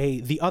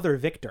 a.k.a. The Other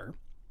Victor,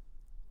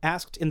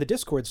 asked in the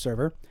Discord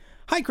server,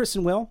 "Hi, Chris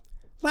and Will.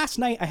 Last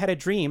night I had a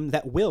dream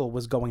that Will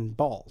was going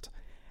bald.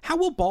 How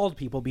will bald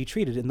people be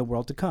treated in the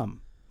world to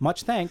come?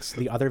 Much thanks,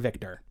 The Other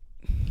Victor."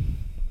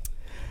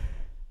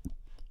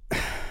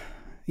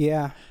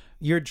 Yeah.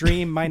 Your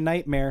dream, my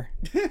nightmare.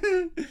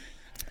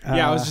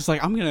 Yeah, I was just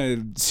like, I'm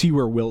going to see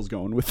where Will's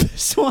going with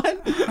this one.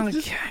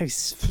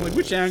 Like,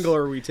 which angle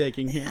are we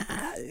taking here?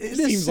 It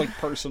seems like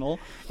personal.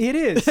 It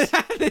is.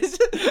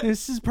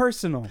 This is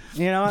personal.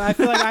 You know, I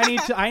feel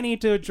like I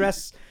need to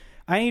address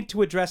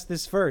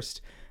this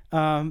first.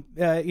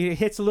 It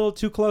hits a little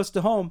too close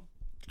to home.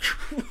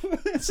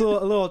 It's a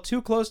little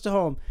too close to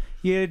home.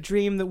 You had a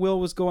dream that Will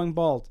was going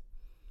bald.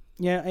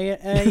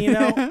 Yeah, you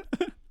know.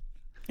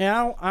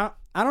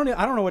 I don't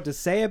know what to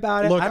say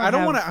about it. Look, I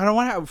don't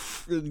want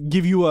to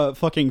give you a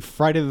fucking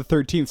Friday the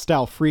 13th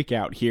style freak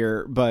out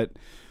here, but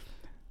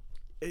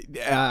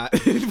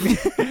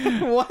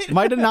what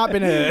might have not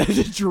been a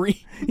dream.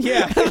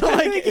 Yeah,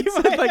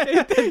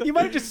 you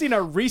might have just seen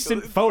a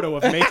recent photo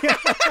of me.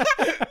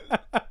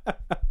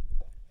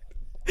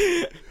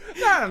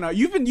 I don't know.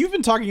 You've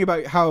been talking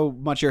about how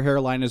much your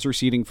hairline is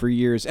receding for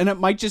years, and it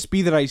might just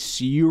be that I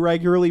see you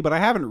regularly, but I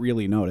haven't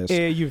really noticed.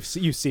 You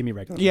see me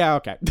regularly. Yeah.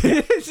 Okay.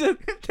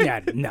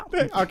 Yeah. No.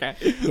 Okay.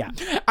 Yeah.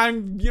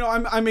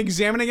 I'm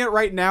examining it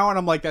right now, and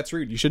I'm like, that's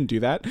rude. You shouldn't do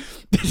that.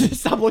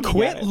 Stop looking.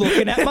 Quit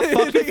looking at my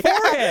fucking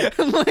forehead.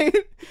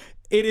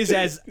 It is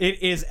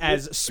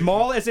as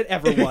small as it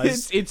ever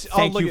was.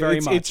 Thank you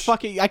very much. It's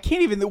fucking. I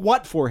can't even.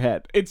 What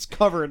forehead? It's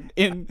covered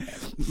in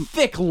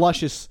thick,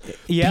 luscious,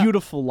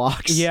 beautiful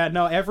locks. Yeah.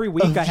 No. Every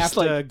week I have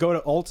to go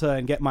to Ulta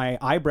and get my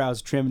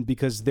eyebrows trimmed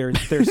because they're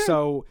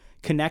so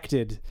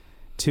connected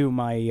to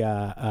my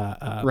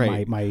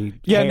right. my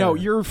yeah hair. No,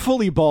 you're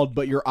fully bald,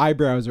 but your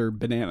eyebrows are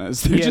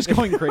bananas. They're just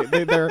going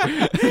crazy. They're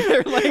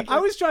like. I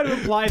was trying to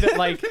imply that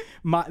like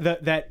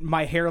that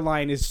my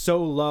hairline is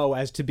so low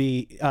as to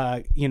be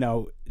what's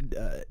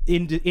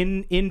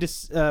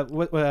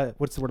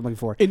the word I'm looking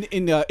for?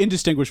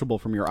 Indistinguishable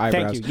from your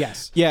eyebrows. Thank you.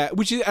 Yes. Yeah,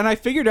 and I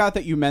figured out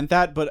that you meant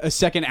that, but a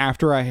second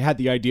after I had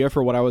the idea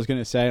for what I was going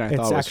to say, and I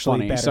thought it was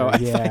funny, better. So I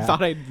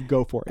thought I'd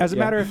go for it. As a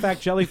matter of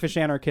fact, Jellyfish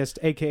Anarchist,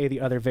 aka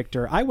The Other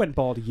Victor, I went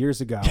bald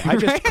years ago. I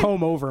just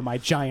comb over my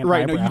giant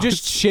eyebrows. No, you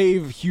just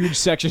shave huge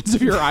sections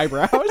of your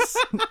eyebrows.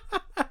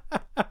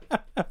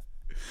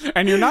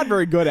 And you're not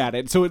very good at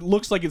it, so it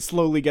looks like it's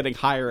slowly getting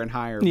higher and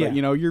higher. But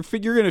you're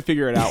going to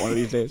figure it out one of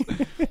these days.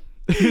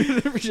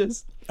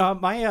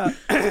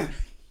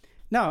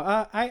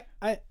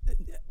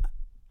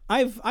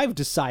 I've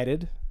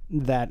decided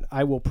that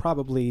I will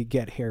probably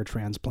get hair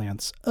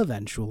transplants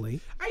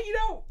eventually.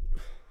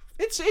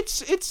 It's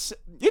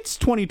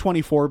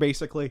 2024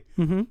 basically.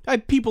 Mm-hmm.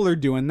 People are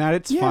doing that.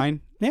 It's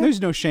fine. Yeah. There's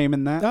no shame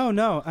in that. Oh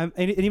no, and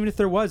even if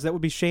there was, that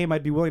would be shame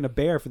I'd be willing to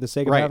bear for the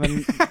sake of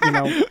having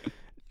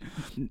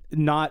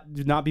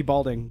not be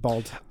bald.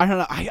 I don't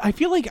know. I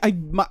feel like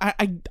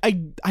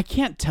I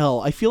can't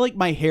tell. I feel like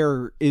my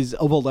hair is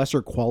of a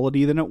lesser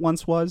quality than it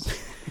once was.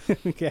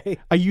 Okay.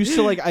 I used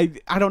to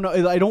I don't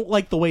know. I don't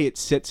like the way it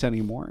sits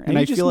anymore, and Maybe I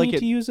you just feel like need it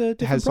to use a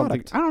different has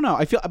product. something. I don't know.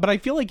 I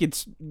feel like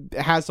it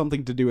has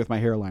something to do with my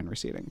hairline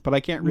receding, but I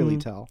can't really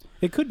tell.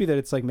 It could be that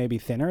it's like maybe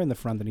thinner in the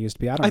front than it used to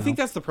be. I don't know. I think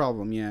that's the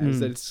problem. Yeah, is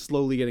that it's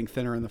slowly getting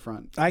thinner in the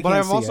front. I but can't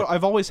I've see also it.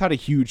 I've always had a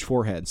huge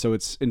forehead, so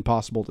it's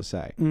impossible to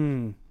say.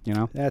 You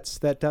know.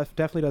 that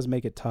definitely does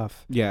make it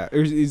tough. Yeah.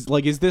 Is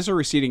this a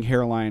receding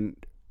hairline?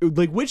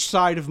 Like, which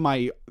side of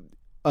my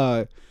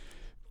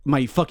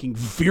my fucking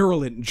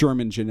virulent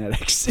German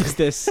genetics is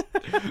this?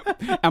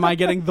 Am I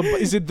getting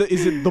is it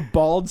the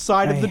bald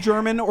side of the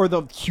German or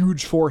the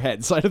huge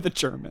forehead side of the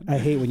German? I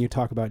hate when you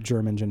talk about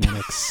German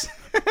genetics.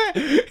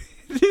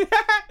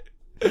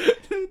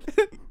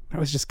 I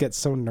always just get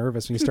so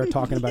nervous when you start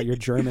talking about your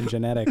German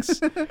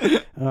genetics.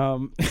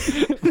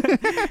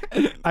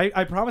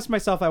 I promised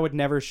myself I would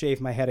never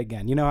shave my head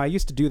again. You know, I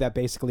used to do that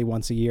basically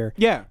once a year.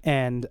 Yeah.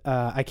 And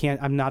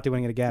I'm not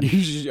doing it again.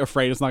 You're just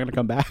afraid it's not going to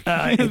come back.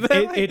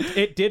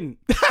 It didn't.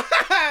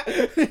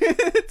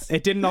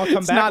 It didn't all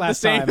come back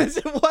last time. It's not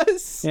the same as it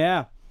was.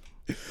 Yeah.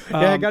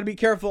 Yeah, got to be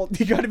careful.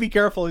 You got to be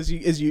careful as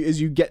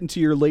you get into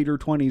your later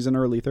 20s and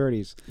early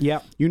 30s.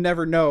 Yeah. You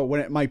never know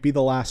when it might be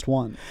the last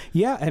one.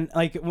 Yeah, and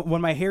like when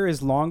my hair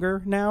is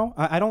longer now,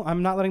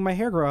 I'm not letting my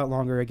hair grow out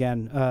longer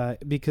again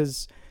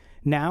because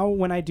now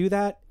when I do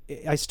that,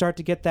 I start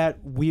to get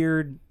that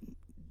weird.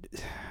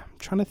 I'm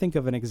trying to think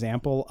of an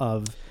example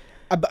of.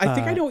 I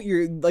think I know what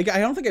you're like. I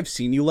don't think I've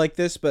seen you like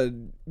this, but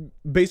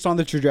based on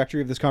the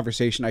trajectory of this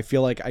conversation, I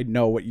feel like I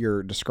know what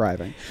you're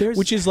describing,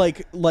 which is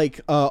like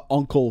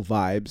uncle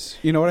vibes.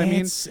 You know what I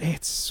mean?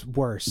 It's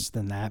worse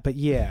than that, but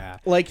yeah,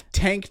 like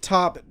tank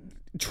top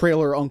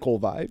trailer uncle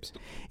vibes.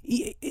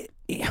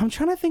 I'm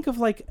trying to think of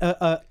like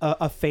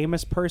a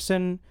famous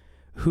person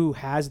who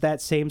has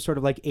that same sort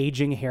of like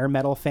aging hair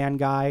metal fan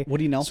guy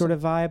Woody Nelson sort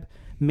of vibe.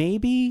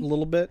 Maybe a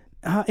little bit.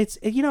 It's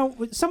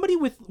somebody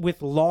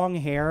with long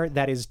hair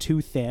that is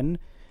too thin.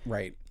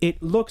 Right.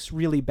 It looks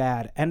really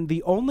bad, and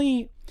the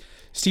only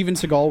Steven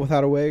Seagal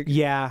without a wig.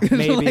 Yeah,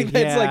 maybe.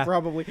 That's like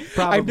probably.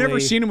 I've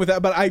never seen him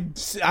without, but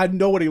I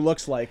know what he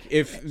looks like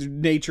if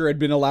nature had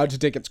been allowed to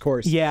take its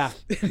course. Yeah,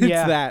 it's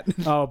that.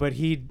 Oh, but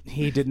he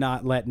did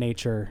not let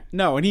nature.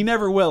 No, and he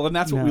never will, and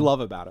that's what we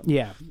love about him.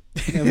 Yeah,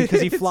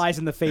 because he flies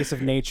in the face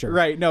of nature.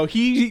 Right. No,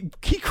 he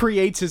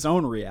creates his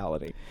own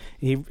reality.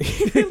 He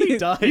really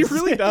does. He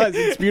really does.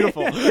 It's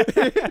beautiful.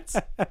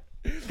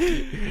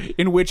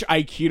 In which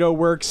Aikido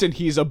works, and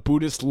he's a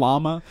Buddhist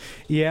lama.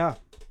 Yeah.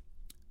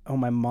 Oh,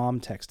 my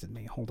mom texted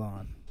me. Hold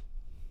on.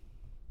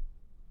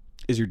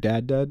 Is your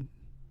dad dead?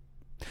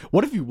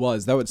 What if he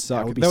was? That would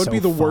suck. That would be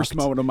the worst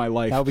moment of my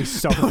life. That would be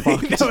so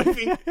fucked.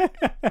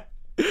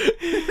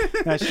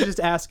 She's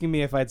just asking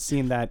me if I'd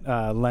seen that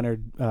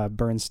Leonard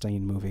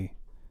Bernstein movie.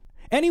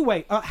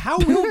 Anyway, how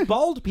will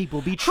bald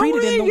people be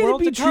treated in the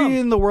world to come? Treated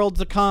in the world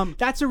to come?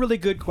 That's a really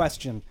good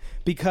question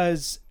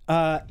because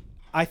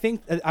I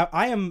think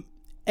I am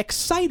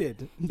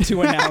excited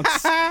to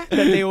announce that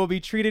they will be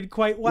treated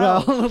quite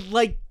well.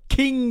 Like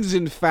kings,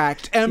 in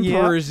fact,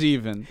 emperors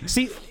even.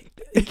 See,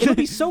 it'll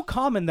be so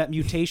common that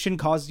mutation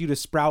causes you to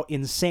sprout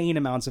insane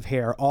amounts of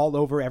hair all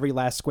over every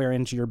last square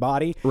inch of your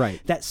body.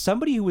 Right. That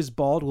somebody who is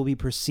bald will be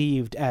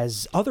perceived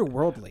as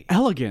otherworldly,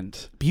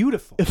 elegant,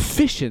 beautiful,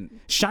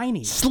 efficient,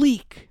 shiny,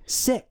 sleek,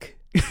 sick.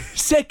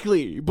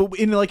 Sickly, but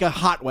in like a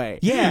hot way.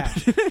 Yeah,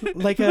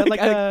 like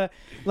a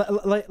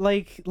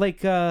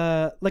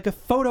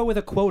photo with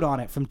a quote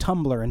on it from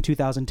Tumblr in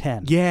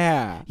 2010.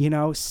 Yeah, you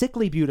know,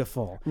 sickly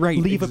beautiful. Right,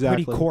 leave a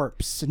pretty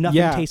corpse.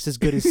 Nothing tastes as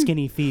good as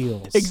skinny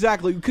feels.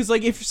 Exactly, because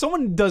like if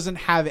someone doesn't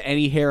have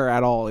any hair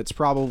at all, it's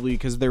probably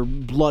because their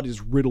blood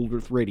is riddled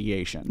with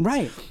radiation.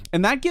 Right,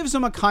 and that gives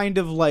them a kind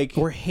of like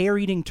or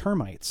hair-eating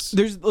termites.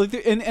 There's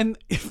like and.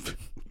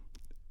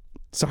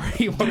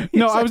 Sorry.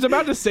 No, I was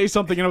about to say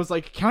something and I was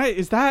like,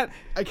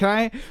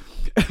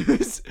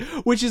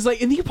 which is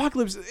like in the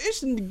apocalypse,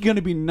 it's going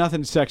to be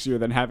nothing sexier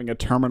than having a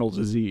terminal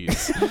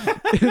disease.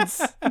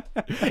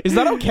 Is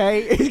that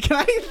okay?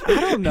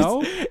 I don't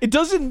know. It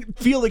doesn't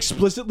feel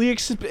explicitly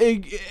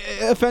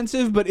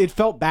offensive, but it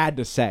felt bad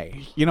to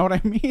say. You know what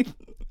I mean?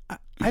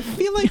 I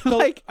feel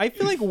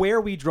like where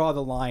we draw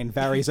the line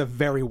varies a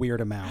very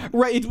weird amount.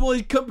 Right.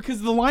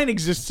 Because the line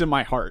exists in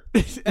my heart,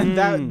 and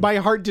that my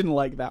heart didn't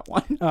like that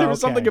one. There was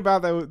something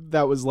about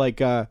that was like,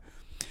 yeah,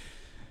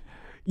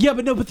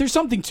 but there's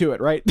something to it,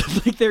 right?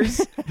 Like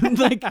there's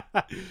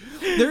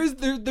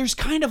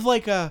kind of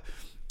like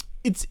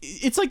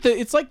it's like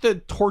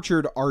the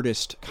tortured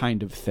artist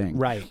kind of thing,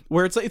 right?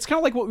 Where it's kind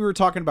of like what we were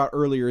talking about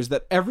earlier, is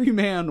that every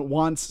man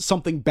wants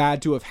something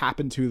bad to have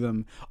happened to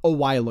them a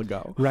while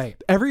ago,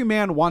 right? Every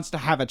man wants to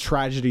have a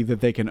tragedy that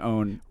they can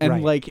own,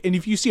 and right. and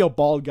if you see a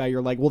bald guy,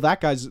 you're like, well,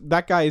 that guy's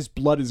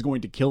blood is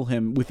going to kill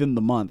him within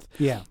the month,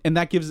 yeah, and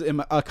that gives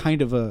him a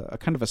kind of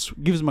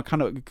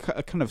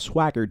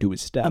swagger to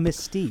his step, a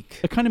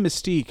mystique, a kind of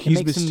mystique. It He's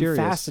makes mysterious,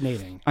 him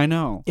fascinating, I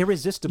know,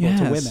 irresistible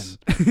to women,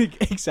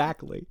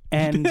 exactly,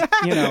 and.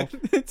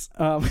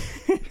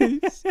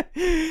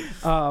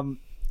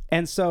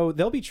 And so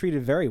they'll be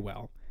treated very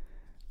well.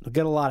 They'll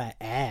get a lot of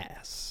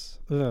ass.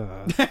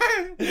 No,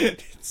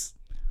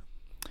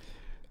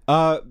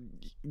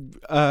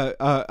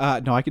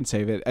 I can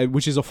save it,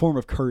 which is a form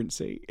of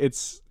currency.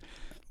 It's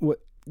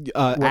what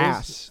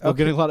ass. Okay.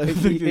 Getting a lot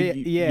of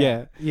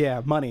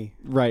yeah, money.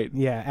 Right.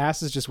 Yeah,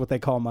 ass is just what they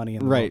call money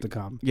in the world to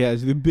come. Yeah,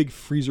 it's the big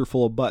freezer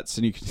full of butts,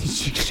 and you can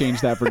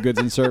exchange that for goods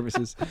and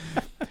services.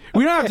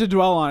 We don't have to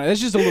dwell on it.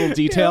 It's just a little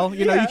detail.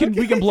 We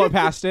can blow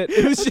past it.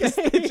 It's just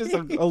a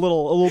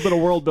little bit of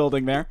world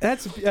building there.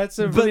 That's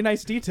a really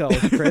nice detail,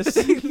 Chris.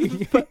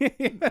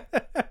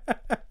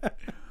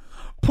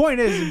 Point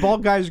is,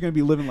 bald guys are going to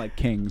be living like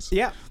kings.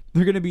 Yeah.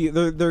 They're going to be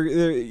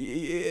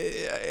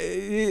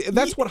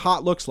that's what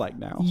hot looks like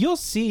now. You'll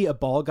see a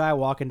bald guy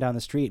walking down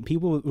the street and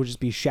people will just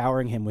be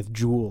showering him with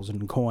jewels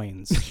and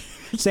coins,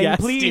 saying, yes,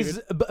 please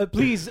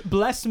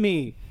bless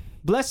me.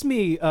 Bless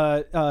me,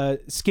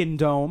 Skin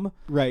Dome.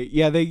 Right.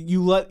 Yeah,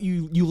 you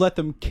let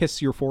them kiss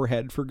your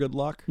forehead for good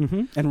luck.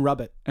 Mm-hmm. And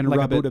rub it. And like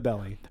rub a Buddha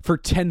belly. For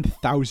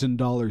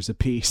 $10,000 a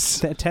piece.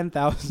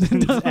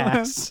 10,000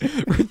 ass.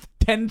 For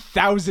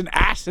 10,000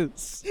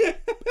 asses.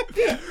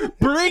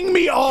 Bring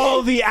me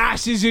all the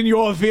asses in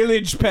your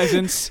village,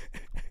 peasants.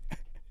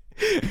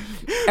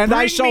 And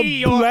I shall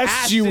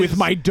bless you with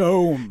my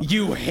dome.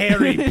 You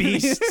hairy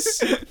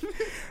beasts.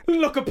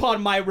 Look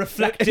upon my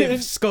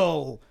reflective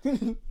skull.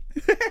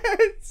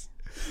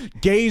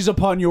 Gaze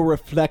upon your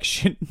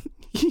reflection.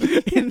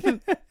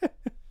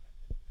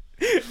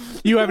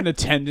 You have an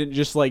attendant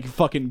just like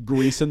fucking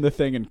greasing the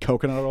thing in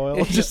coconut oil.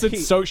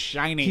 It's so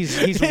shiny.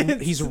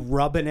 He's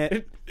rubbing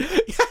it.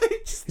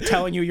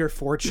 Telling you your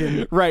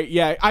fortune. Right,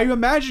 yeah. I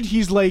imagine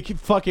he's like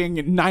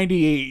fucking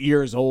 98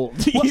 years old.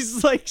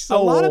 He's like so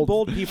old. A lot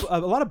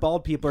of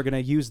bald people are going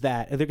to use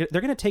that. They're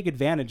going to take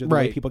advantage of the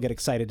way people get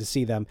excited to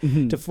see them,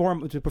 to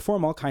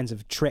perform all kinds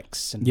of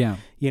tricks and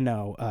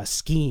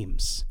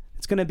schemes.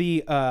 It's going to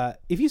be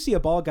if you see a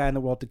bald guy in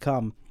the world to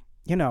come,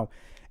 you're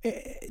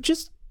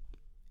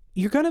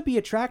going to be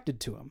attracted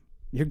to him.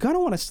 You're going to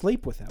want to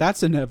sleep with him.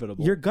 That's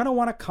inevitable. You're going to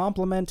want to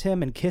compliment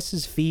him and kiss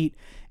his feet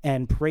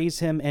and praise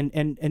him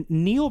and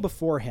kneel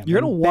before him. You're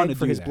going to want to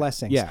for his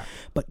blessings. Yeah.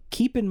 But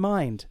keep in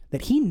mind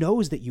that he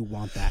knows that you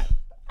want that.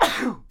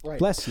 Right.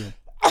 Bless you.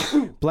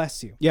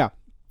 Bless you. Yeah.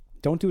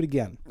 Don't do it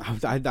again.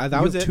 That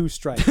was it. 2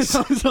 strikes.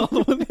 That was all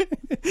the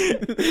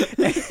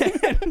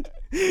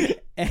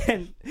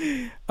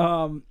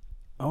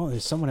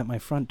there's someone at my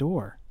front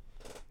door.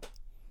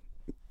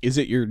 Is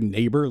it your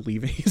neighbor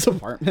leaving his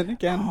apartment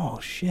again?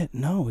 Oh, shit.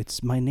 No,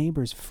 it's my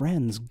neighbor's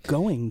friends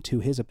going to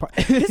his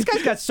apartment. This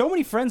guy's got so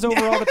many friends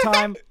over all the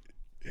time.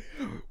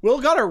 Will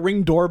got a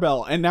Ring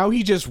doorbell, and now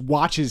he just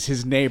watches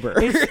his neighbor.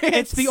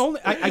 It's the only...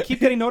 I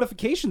keep getting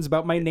notifications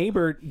about my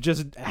neighbor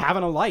just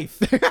having a life.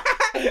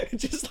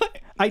 Just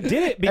like... I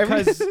did it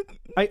because...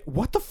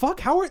 What the fuck?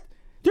 How are...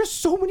 There's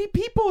so many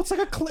people. It's like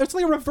a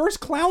reverse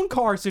clown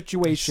car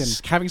situation.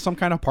 Just having some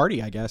kind of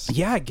party, I guess.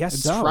 Yeah, I guess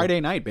it's so.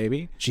 Friday night,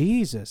 baby.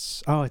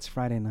 Jesus. Oh, it's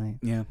Friday night.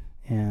 Yeah.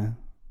 Yeah.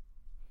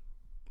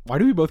 Why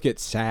do we both get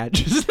sad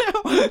just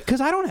now? Because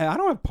I don't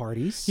have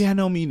parties. Yeah,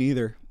 no, me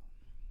neither.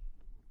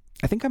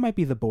 I think I might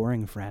be the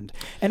boring friend.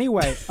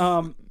 Anyway,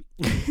 I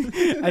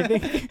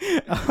think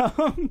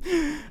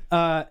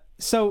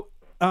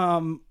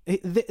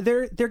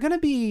they're gonna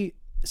be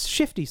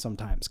shifty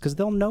sometimes because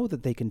they'll know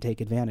that they can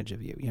take advantage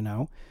of you,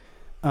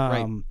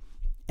 right.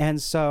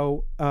 And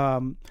so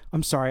I'm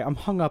sorry, I'm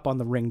hung up on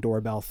the Ring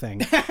doorbell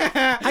thing.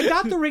 I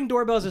got the Ring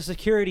doorbell as a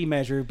security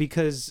measure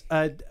because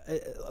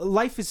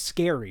life is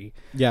scary.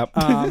 Yep.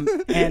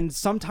 And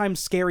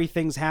sometimes scary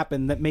things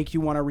happen that make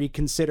you want to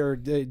reconsider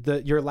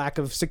your lack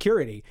of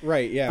security.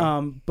 Right,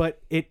 yeah. But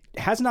it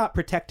has not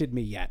protected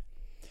me yet.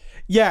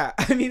 Yeah,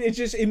 I mean, it's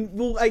just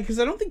because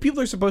I don't think people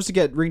are supposed to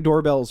get Ring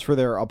doorbells for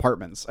their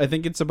apartments. I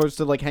think it's supposed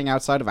to hang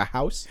outside of a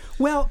house.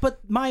 Well,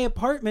 but my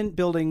apartment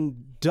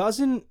building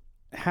doesn't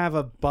have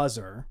a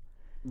buzzer,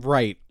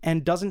 right,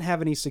 and doesn't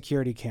have any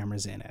security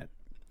cameras in it.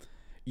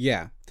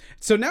 Yeah.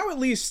 So now at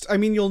least, I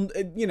mean, you'll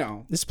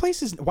this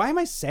place is. Why am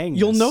I saying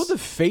you'll this? know the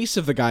face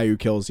of the guy who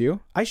kills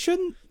you? I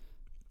shouldn't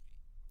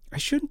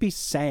be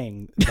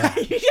saying that.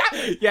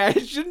 Yeah,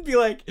 it shouldn't be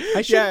like...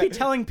 I shouldn't be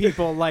telling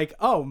people,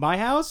 oh, my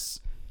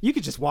house, You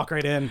could just walk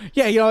right in.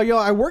 Yeah,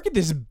 I work at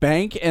this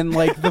bank, and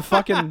like the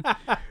fucking,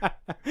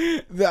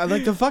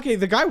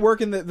 the guy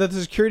working the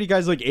security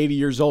guy's like 80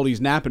 years old.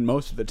 He's napping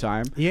most of the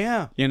time.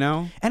 Yeah,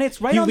 and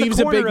it's right he on the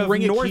leaves corner a big of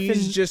ring North of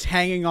keys and just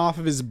hanging off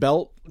of his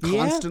belt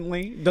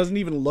constantly. Doesn't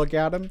even look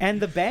at him.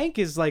 And the bank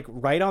is like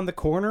right on the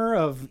corner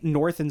of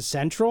North and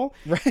Central.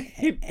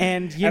 Right.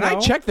 And I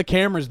checked the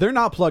cameras; they're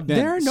not plugged in.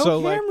 There are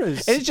no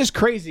cameras. And it's just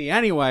crazy.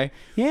 Anyway,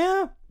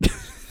 yeah.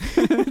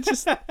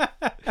 just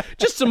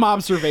some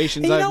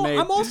observations I've made.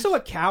 I'm also a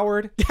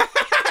coward.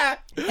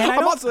 And I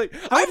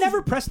would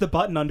never press the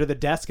button under the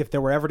desk if there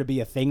were ever to be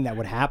a thing that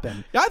would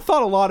happen. I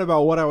thought a lot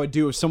about what I would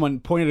do if someone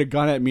pointed a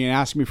gun at me and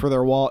asked me for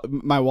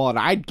my wallet.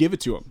 I'd give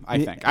it to them.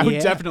 I think I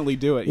would definitely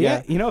do it.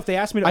 Yeah. If they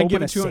asked me to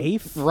open a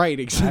safe, right?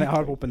 Exactly.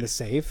 I'd open the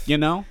safe.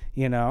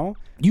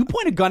 You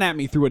point a gun at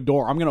me through a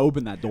door, I'm gonna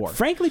open that door.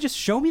 Frankly, just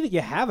show me that you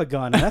have a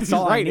gun, and that's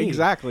all right, I need.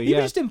 Exactly. You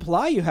can just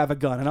imply you have a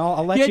gun, and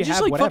I'll let you have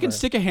just like whatever. fucking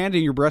stick a hand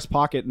in your breast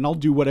pocket, and I'll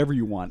do whatever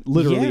you want.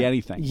 Literally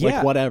anything. Yeah.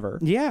 Like whatever.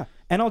 Yeah.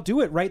 And I'll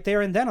do it right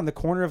there and then on the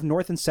corner of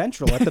North and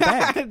Central at the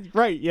bank.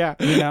 Right, yeah.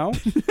 And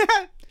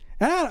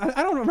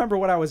I don't remember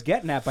what I was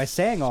getting at by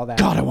saying all that.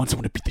 God, I want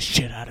someone to beat the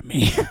shit out of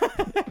me.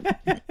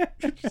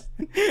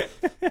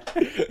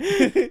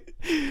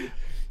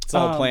 It's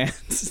all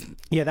plans.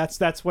 Yeah,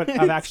 that's what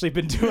I've actually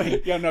been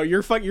doing. Yeah, no,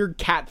 you're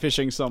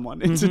catfishing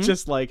someone. It's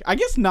just like, I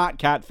guess not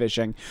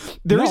catfishing.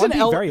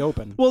 Very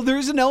open. Well,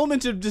 there's an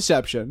element of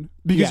deception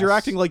because you're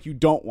acting like you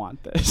don't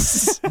want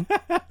this.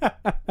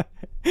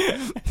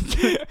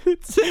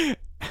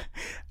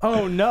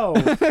 Oh no!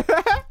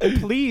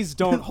 Please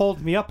don't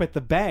hold me up at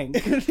the bank.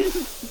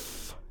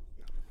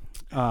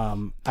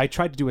 I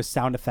tried to do a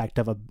sound effect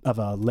of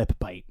a lip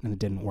bite and it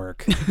didn't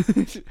work.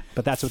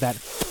 But that's what that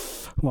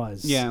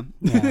was. Yeah.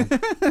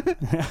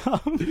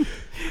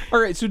 All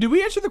right. So did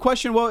we answer the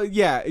question? Well,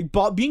 yeah.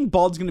 Being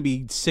bald's gonna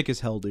be sick as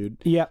hell, dude.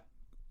 Yeah.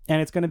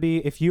 And it's gonna be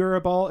if you're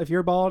bald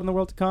in the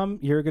world to come,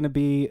 you're gonna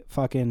be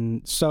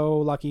fucking so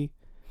lucky.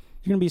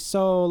 You're gonna be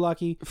so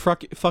lucky.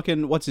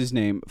 Fucking what's his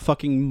name?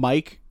 Fucking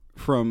Mike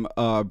from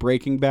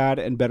Breaking Bad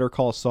and Better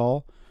Call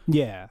Saul.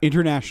 Yeah.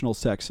 International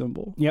sex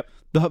symbol. Yep.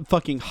 The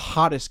fucking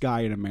hottest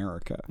guy in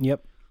America.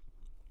 Yep.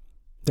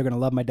 They're gonna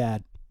love my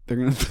dad. They're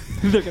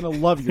gonna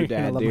love your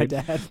dad, love dude. my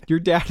dad. Your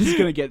dad is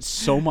gonna get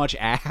so much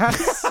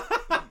ass.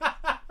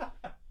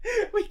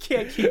 We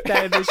can't keep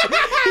that in this show.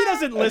 He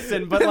doesn't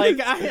listen, but like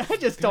I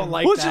just don't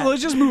like that.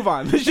 Let's just move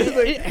on. We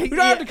don't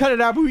have to cut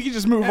it out, but we can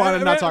just move on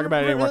and not talk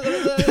about it anymore.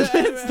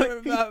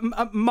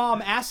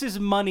 Mom, asses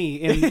money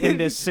in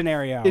this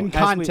scenario. In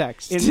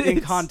context.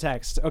 In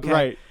context.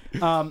 Okay.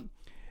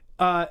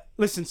 Right.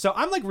 Listen, so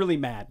I'm like really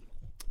mad.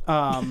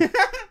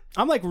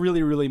 I'm like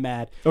really, really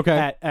mad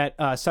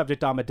at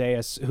Subject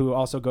Amadeus, who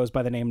also goes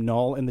by the name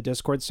Null in the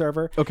Discord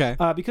server. Okay.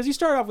 Because he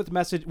started off with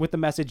the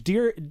message,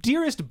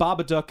 dearest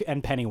Babadook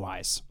and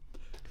Pennywise.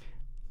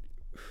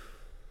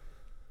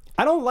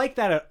 I don't like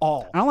that at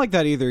all. I don't like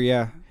that either,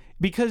 yeah.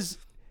 Because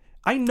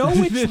I know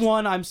which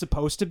one I'm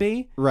supposed to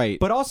be. Right.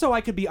 But also I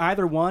could be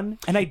either one,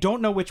 and I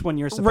don't know which one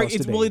you're supposed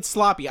to be. Well, it's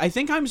sloppy. I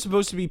think I'm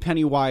supposed to be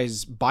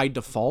Pennywise by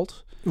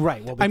default.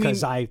 Right. Well,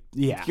 because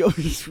yeah. Yeah.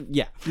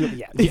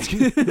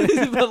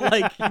 But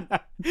like,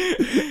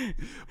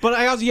 but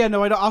I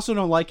also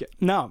don't like it.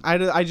 No.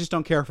 I just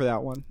don't care for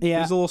that one.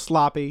 Yeah. It's a little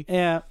sloppy.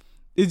 Yeah.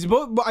 It's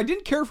both. But I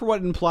didn't care for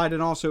what it implied,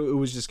 and also it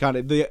was just kind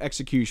of the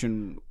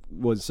execution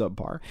was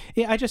subpar.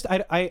 Yeah.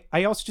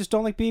 I also just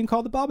don't like being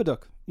called the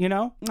Babadook.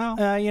 No.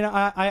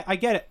 I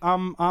get it.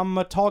 I'm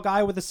a tall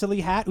guy with a silly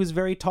hat who's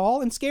very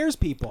tall and scares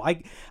people.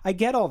 I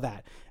get all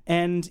that.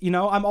 And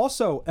I'm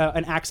also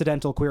an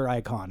accidental queer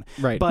icon,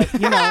 right? But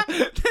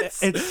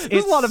it's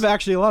there's a lot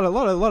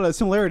of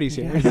similarities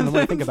here. Yeah, when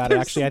I think about it,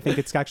 actually, I think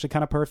it's actually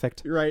kind of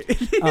perfect, right?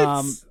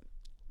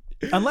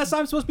 Unless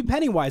I'm supposed to be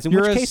Pennywise, in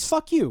which case,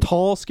 fuck you.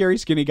 Tall, scary,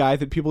 skinny guy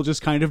that people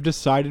just kind of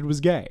decided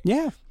was gay.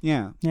 Yeah.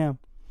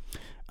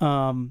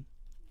 What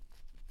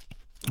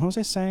was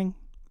I saying?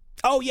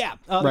 Oh, yeah.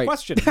 The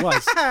question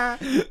was,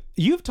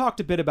 you've talked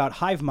a bit about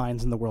hive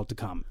minds in the world to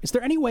come. Is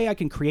there any way I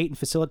can create and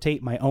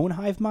facilitate my own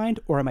hive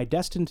mind, or am I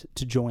destined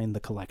to join the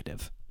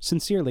collective?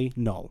 Sincerely,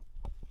 Null.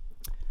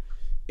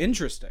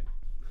 Interesting.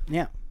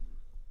 Yeah.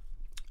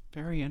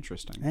 Very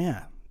interesting.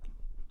 Yeah.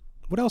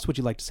 What else would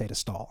you like to say to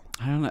Stahl?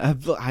 I don't know.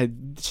 I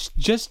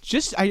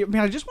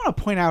just want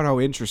to point out how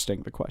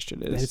interesting the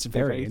question is. It's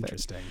very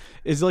interesting.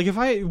 Is like if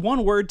I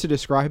one word to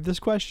describe this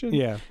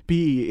question,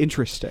 be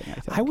interesting. I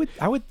think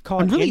I would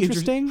call it really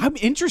interesting. I'm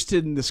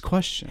interested in this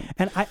question,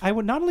 and I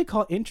would not only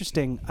call it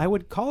interesting. I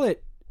would call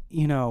it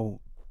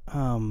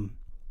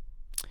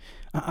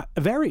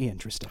very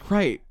interesting.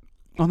 Right.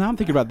 Well, now I'm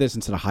thinking about this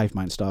instead of hive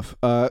mind stuff.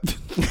 Let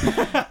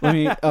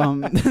me. Well,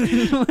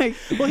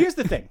 here's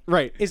the thing.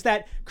 Right. Is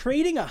that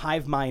creating a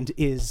hive mind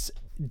is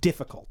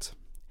difficult.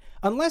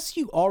 Unless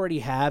you already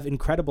have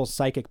incredible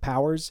psychic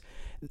powers,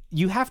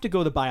 you have to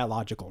go the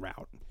biological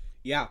route.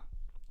 Yeah.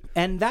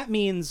 And that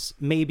means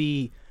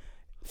maybe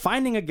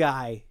finding a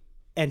guy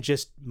and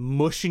just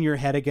mushing your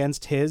head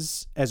against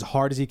his as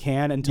hard as you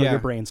can until your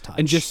brains touch.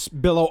 And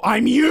just bellow,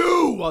 "I'm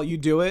you," while you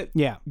do it.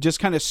 Yeah. Just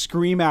kind of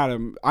scream at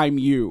him, "I'm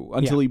you,"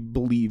 until he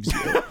believes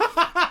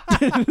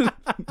you.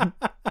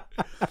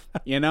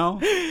 You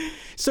know?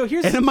 So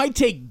here's... And it might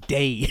take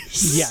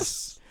days.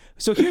 Yes.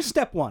 So here's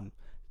step 1.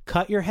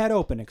 Cut your head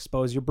open,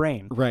 expose your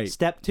brain. Right.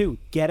 Step 2,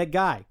 get a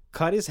guy.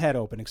 Cut his head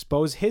open,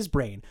 expose his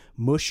brain.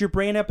 Mush your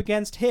brain up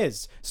against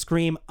his.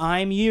 Scream,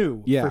 "I'm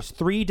you," for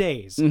 3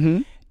 days.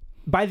 Mm-hmm.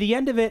 By the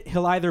end of it,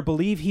 he'll either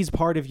believe he's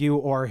part of you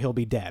or he'll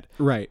be dead.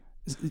 Right.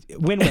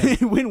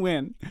 Win-win.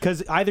 Win-win.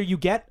 Because either you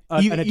get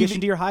an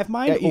addition to your hive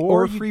mind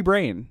or a free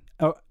brain.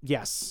 Oh,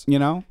 yes. You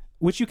know?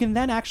 Which you can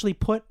then actually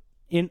put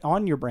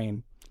on your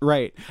brain.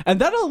 Right.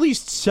 And that'll at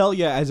least sell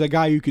you as a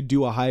guy who could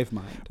do a hive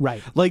mind.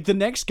 Right. Like the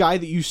next guy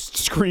that you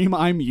scream,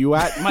 "I'm you"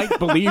 at might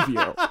believe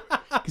you.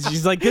 Because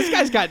he's like, this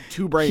guy's got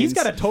 2 brains. He's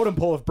got a totem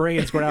pole of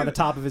brains going out the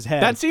top of his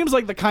head. That seems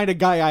like the kind of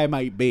guy I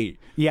might be.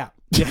 Yeah.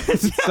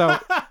 So...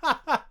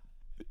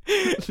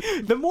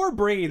 The more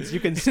brains you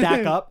can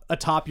stack up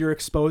atop your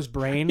exposed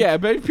brain. Yeah,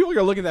 but people are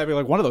gonna look at that and be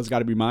like, one of those got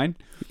to be mine.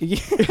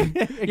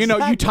 Exactly. You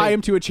know, you tie him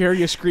to a chair,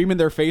 you scream in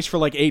their face for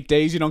like 8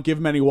 days, you don't give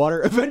them any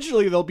water.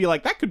 Eventually, they'll be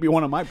like, that could be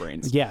one of my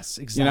brains. Yes,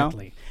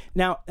 exactly. You know?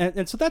 Now,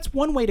 and so that's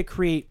one way to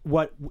create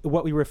what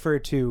we refer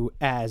to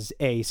as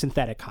a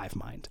synthetic hive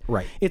mind.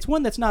 Right. It's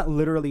one that's not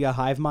literally a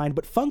hive mind,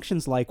 but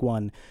functions like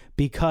one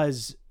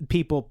because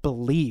people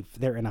believe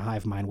they're in a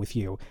hive mind with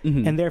you,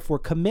 and therefore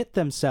commit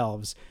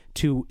themselves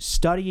to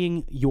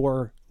studying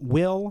your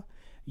will,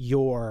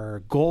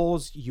 your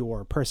goals,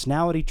 your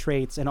personality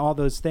traits, and all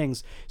those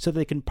things so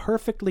they can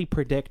perfectly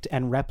predict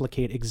and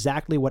replicate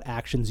exactly what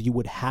actions you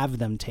would have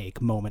them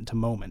take moment to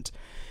moment.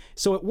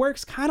 So it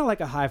works kind of like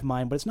a hive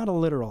mind, but it's not a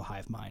literal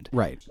hive mind.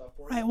 Right.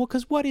 Right. Well,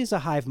 because what is a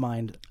hive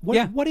mind?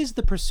 What is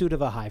the pursuit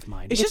of a hive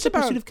mind? It's just the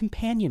about pursuit of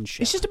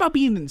companionship. It's just about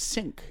being in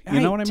sync. You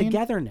Right, know what I mean?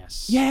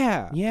 Togetherness.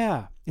 Yeah.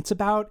 Yeah. It's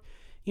about,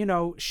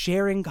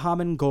 sharing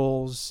common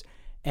goals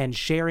and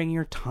sharing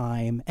your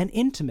time and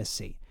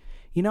intimacy.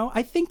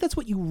 I think that's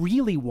what you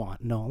really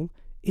want, Noel,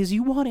 is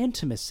you want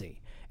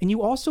intimacy. And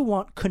you also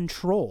want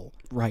control.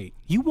 Right.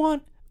 You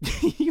want...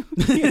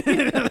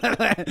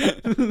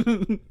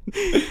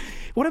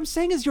 What I'm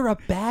saying is you're a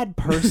bad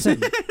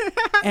person.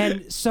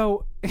 And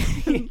so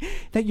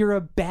that you're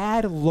a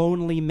bad,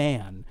 lonely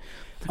man.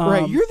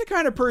 Right. You're the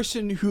kind of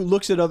person who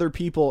looks at other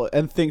people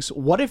and thinks,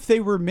 what if they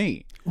were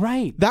me?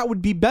 Right. That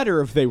would be better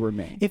if they were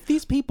me. If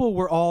these people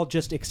were all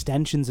just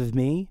extensions of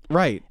me.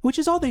 Right. Which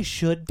is all they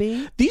should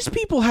be. These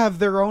people have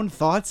their own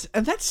thoughts,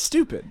 and that's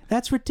stupid.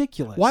 That's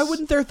ridiculous. Why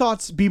wouldn't their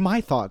thoughts be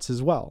my thoughts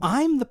as well?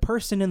 I'm the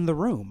person in the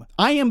room.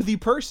 I am the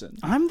person.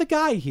 I'm the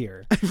guy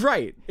here.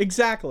 Right.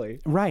 Exactly.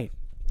 Right.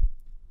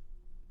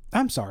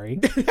 I'm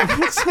sorry.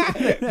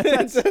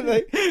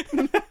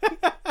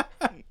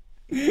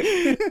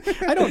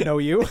 I don't know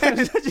you.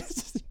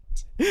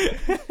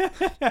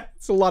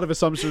 It's a lot of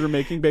assumptions we're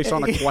making based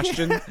on a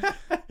question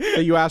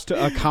that you asked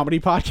a comedy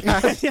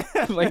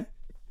podcast.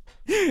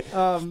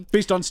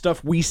 Based on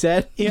stuff we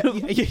said.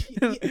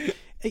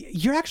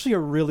 You're actually a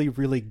really,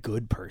 really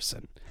good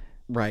person.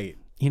 Right.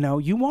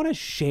 You want to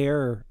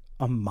share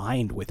a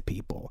mind with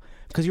people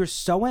because you're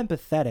so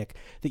empathetic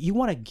that you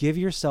want to give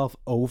yourself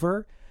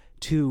over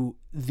to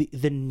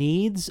the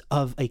needs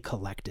of a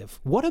collective.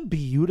 What a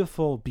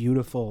beautiful,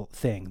 beautiful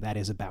thing that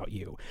is about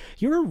you.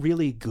 You're a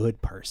really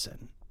good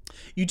person.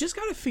 You just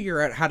got to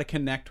figure out how to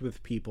connect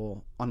with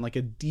people on like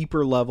a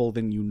deeper level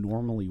than you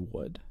normally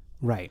would.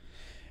 Right.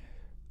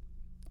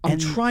 I'm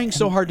trying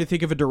so hard to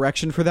think of a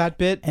direction for that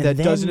bit that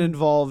doesn't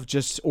involve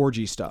just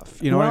orgy stuff.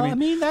 You know what I mean? I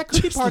mean, that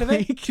could be part of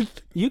it.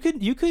 You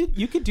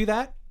could do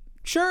that.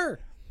 Sure.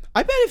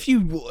 I bet if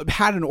you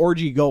had an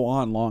orgy go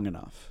on long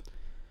enough,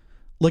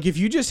 like if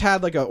you just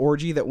had like an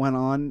orgy that went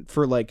on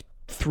for like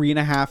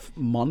 3.5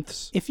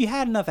 months. If you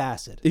had enough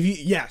acid.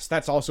 Yes,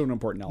 that's also an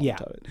important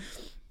element of it.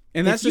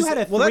 And that's just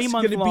that's going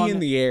to be in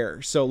the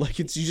air. So like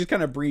you just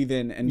kind of breathe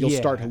in and you'll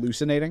start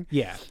hallucinating.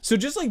 Yeah. So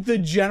just like the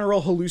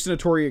general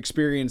hallucinatory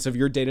experience of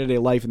your day-to-day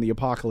life in the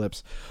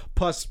apocalypse,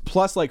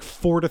 plus like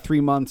 4 to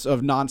 3 months of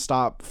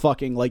nonstop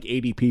fucking like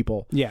 80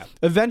 people. Yeah.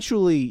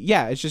 Eventually,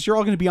 it's just you're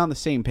all going to be on the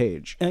same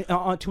page.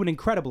 To an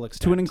incredible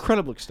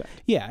extent.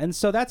 Yeah, and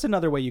so that's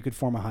another way you could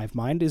form a hive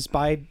mind is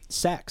by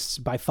sex,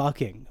 by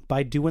fucking,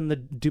 by doing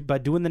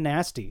the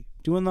nasty.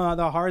 Doing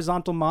the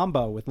horizontal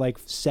mambo with like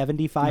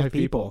 75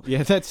 people.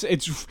 Yeah,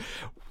 it's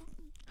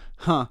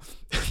huh.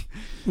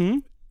 Hmm?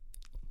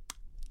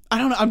 I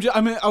don't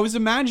know. I was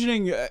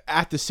imagining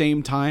at the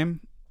same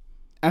time,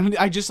 and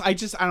I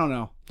don't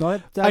know.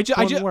 Well, that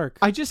wouldn't work.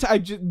 I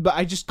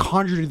just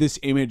conjured this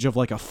image of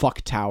like a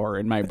fuck tower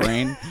in my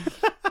brain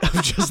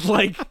of just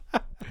like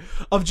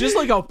of just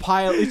like a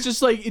pile. It's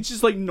just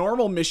like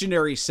normal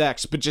missionary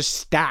sex, but just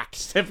stacked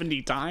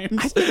 70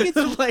 times.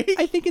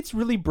 I think it's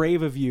really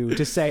brave of you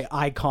to say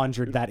I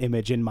conjured that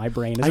image in my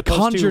brain. As I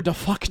conjured a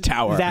fuck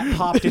tower that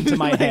popped into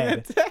my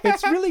head.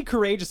 It's really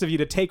courageous of you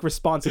to take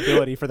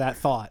responsibility for that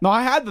thought. No,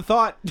 I had the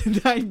thought.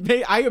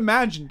 I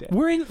imagined it.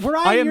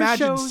 I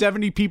imagined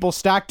 70 people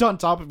stacked on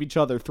top of each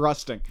other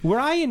thrusting. Were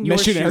I in your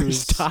missionary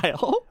shoes,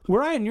 style?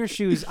 Were I in your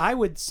shoes, I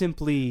would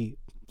simply.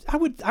 I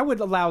would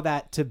allow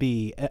that to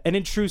be an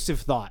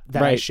intrusive thought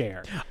that I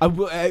share.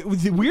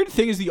 The weird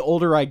thing is, the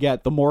older I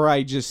get, the more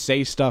I just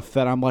say stuff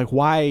that I'm like,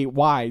 why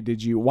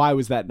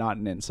was that not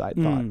an inside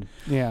thought?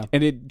 Yeah.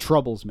 And it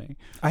troubles me.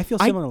 I feel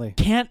similarly.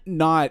 I can't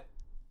not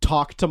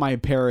talk to my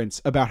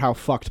parents about how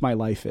fucked my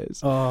life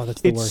is. Oh,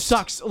 that's the worst. It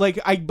sucks.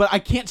 But I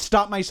can't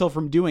stop myself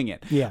from doing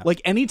it. Yeah.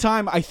 Like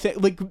anytime I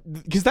think,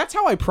 because that's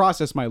how I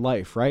process my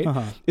life, right?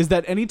 Is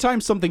that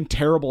anytime something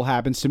terrible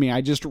happens to me,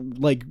 I just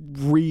like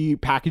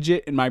repackage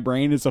it in my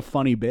brain as a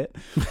funny bit.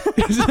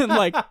 And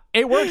like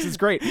it works. It's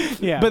great.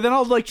 Yeah. But then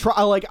I'll like try.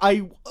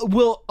 I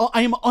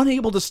am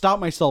unable to stop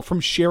myself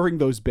from sharing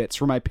those bits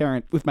with my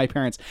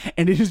parents,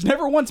 and it has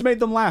never once made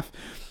them laugh.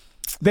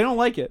 They don't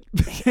like it.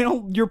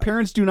 Your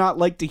parents do not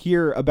like to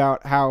hear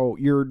about how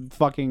your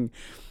fucking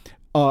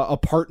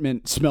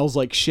apartment smells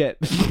like shit.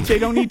 They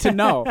don't need to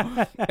know,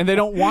 and they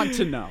don't want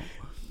to know.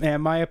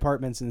 Man, my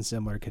apartment's in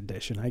similar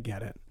condition. I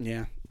get it.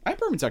 Yeah, my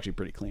apartment's actually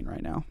pretty clean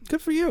right now.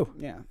 Good for you.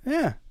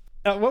 Yeah.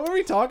 What were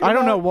we talking about? I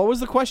don't know. What was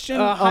the question?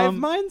 Hive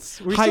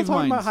minds? Were we still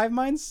talking about hive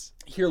minds?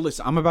 Here,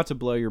 listen. I'm about to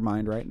blow your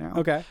mind right now.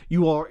 Okay.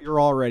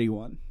 You're already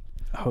one.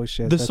 Oh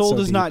shit! The soul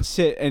does not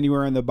sit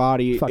anywhere in the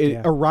body. It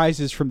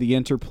arises from the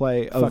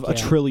interplay of a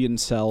trillion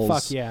cells.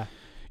 Fuck yeah!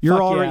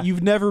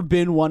 You've never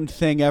been one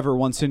thing ever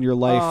once in your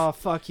life. Oh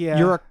fuck yeah!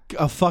 You're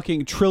a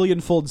fucking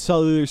trillion-fold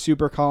cellular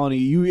super colony.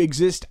 You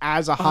exist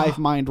as a hive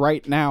mind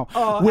right now.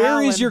 Oh,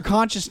 Where is your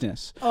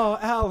consciousness? Oh,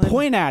 Alan.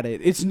 Point at it.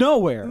 It's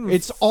nowhere.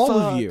 It's all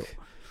of you.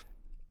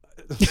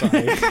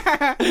 Sorry.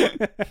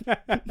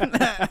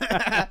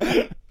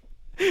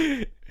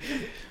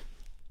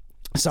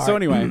 So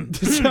anyway,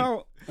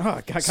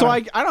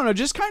 I don't know,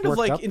 just kind of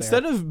like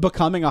instead of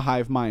becoming a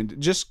hive mind,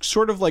 just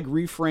sort of like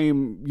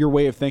reframe your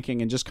way of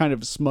thinking and just kind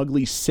of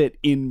smugly sit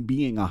in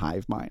being a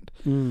hive mind.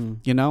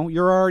 You know,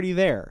 you're already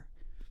there.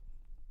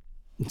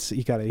 So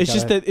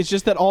it's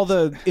just that all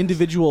the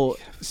individual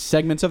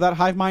segments of that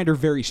hive mind are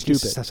very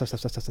stupid. Stop.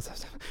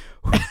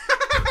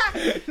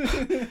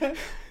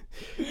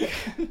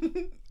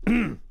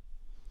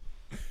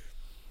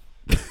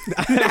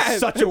 That's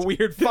such a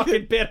weird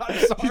fucking bit.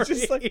 I'm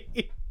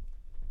sorry.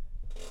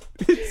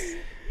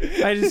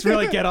 I just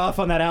really get off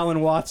on that Alan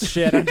Watts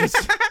shit.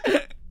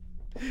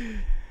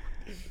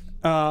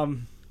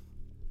 I'm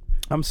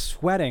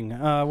sweating.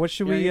 What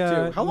should we?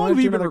 How long have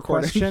you been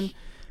recording?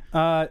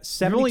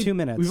 72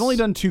 minutes. We've only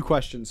done 2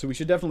 questions, so we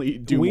should definitely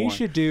do more. We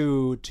should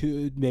do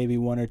 2, maybe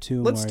 1 or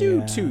 2 Let's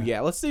more. Do 2.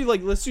 Yeah, let's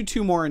do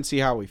 2 more and see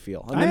how we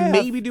feel, and then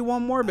maybe do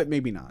 1 more, but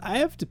maybe not. I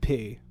have to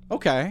pee.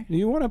 Okay. Do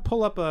you want to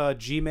pull up a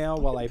Gmail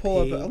while I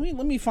pee?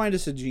 Let me find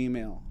us a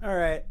Gmail. All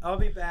right, I'll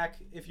be back.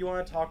 If you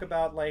want to talk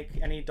about like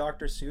any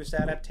Dr. Seuss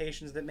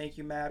adaptations that make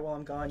you mad while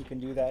I'm gone, you can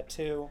do that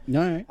too.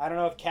 All right. I don't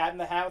know if Cat in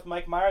the Hat with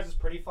Mike Myers is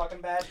pretty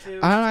fucking bad too.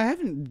 I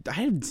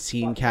haven't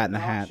seen Cat in the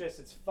Hat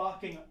It's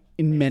fucking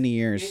in many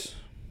years.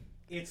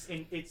 It's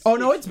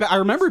bad. I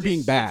remember it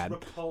being bad.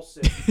 It's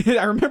repulsive.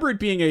 I remember it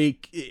being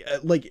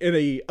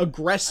an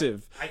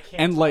aggressive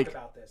and like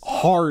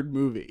hard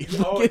movie.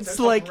 It's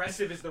like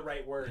aggressive is the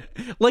right word.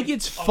 Like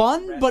it's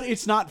fun, but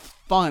it's not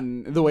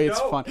fun the way it's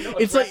fun. No,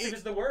 it's like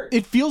is the word.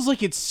 It feels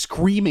like it's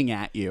screaming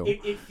at you.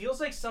 It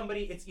feels like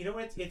somebody.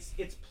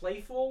 It's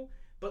playful,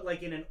 but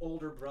like in an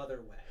older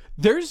brother way.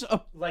 There's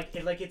a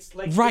it's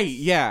right,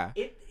 yeah.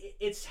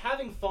 It's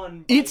having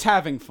fun. It's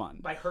having fun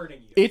by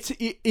hurting you.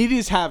 It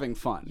is having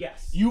fun.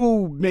 Yes.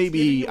 You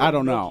maybe I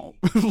don't know.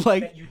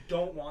 Like that you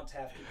don't want to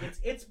have to.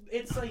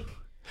 It's like.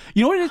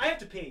 You know what it is? I have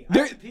to pee.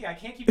 I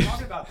can't keep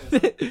talking about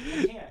this. I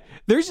can't.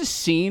 There's a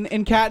scene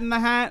in Cat in the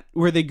Hat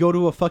where they go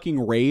to a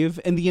fucking rave,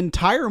 and the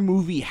entire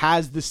movie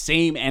has the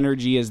same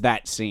energy as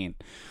that scene.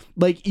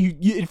 Like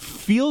it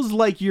feels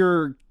like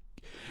you're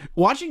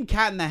watching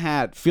Cat in the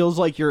Hat. Feels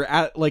like you're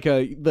at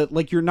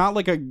you're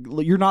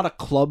not a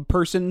club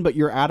person, but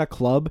you're at a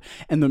club,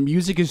 and the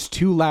music is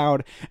too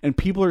loud, and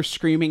people are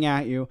screaming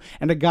at you,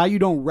 and a guy you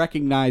don't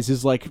recognize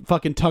is like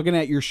fucking tugging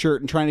at your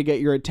shirt and trying to get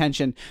your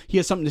attention. He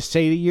has something to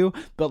say to you,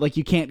 but like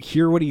you can't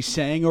hear what he's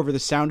saying over the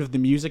sound of the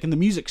music, and the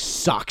music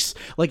sucks.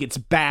 Like it's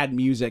bad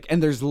music,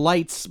 and there's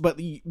lights, but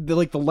the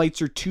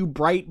lights are too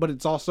bright, but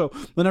it's also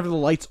whenever the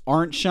lights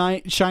aren't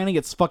shining,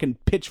 it's fucking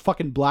pitch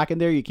fucking black in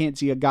there. You can't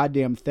see a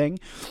goddamn thing.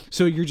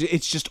 So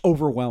it's just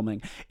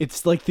overwhelming.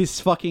 It's like this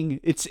fucking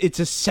it's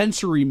a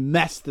sensory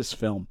mess, this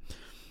film.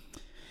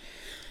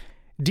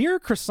 Dear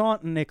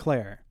Croissant and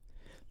Eclair,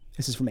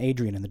 this is from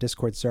Adrian in the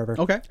Discord server.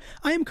 Okay.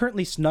 I am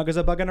currently snug as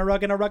a bug in a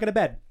rug in a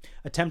bed,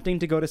 attempting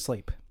to go to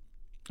sleep.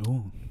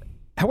 Ooh.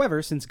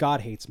 However, since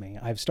God hates me,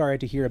 I've started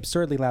to hear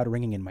absurdly loud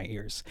ringing in my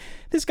ears.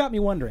 This got me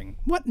wondering,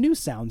 what new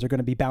sounds are going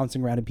to be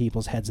bouncing around in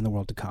people's heads in the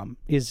world to come?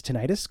 Is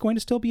tinnitus going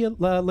to still be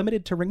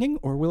limited to ringing,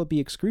 or will it be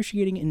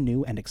excruciating in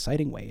new and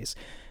exciting ways?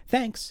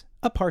 Thanks,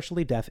 a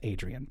partially deaf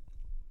Adrian.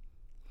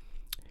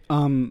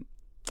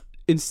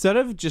 Instead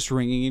of just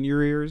ringing in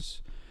your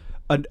ears,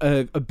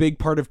 a big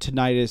part of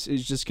tinnitus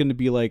is just going to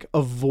be like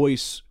a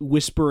voice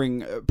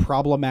whispering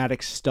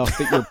problematic stuff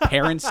that your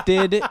parents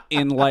did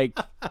in like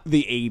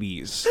the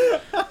 80s.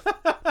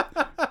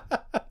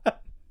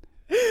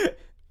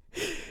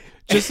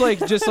 Just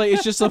like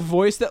it's just a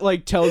voice that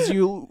like tells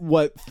you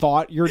what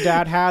thought your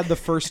dad had the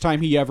first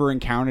time he ever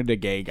encountered a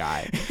gay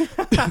guy.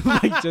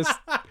 Like just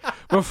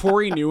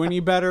before he knew any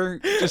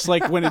better, just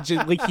like when it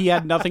just like he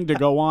had nothing to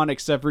go on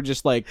except for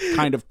just like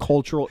kind of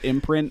cultural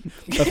imprint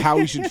of how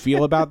he should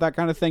feel about that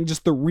kind of thing.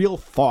 Just the real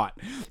thought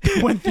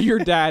that went through your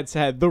dad's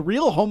head, the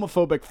real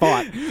homophobic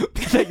thought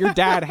that your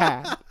dad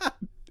had.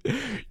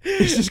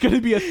 It's just going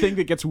to be a thing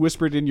that gets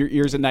whispered in your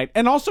ears at night,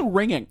 and also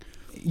ringing.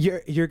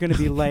 You're going to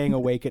be laying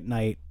awake at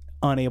night,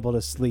 unable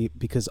to sleep,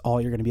 because all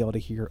you're going to be able to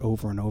hear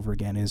over and over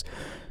again is,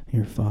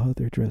 your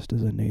father dressed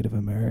as a Native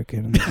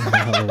American at a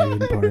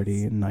Halloween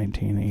party in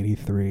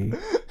 1983.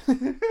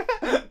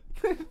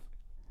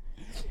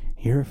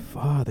 Your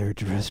father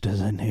dressed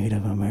as a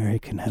Native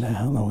American at a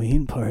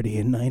Halloween party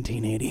in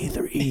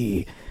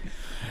 1983.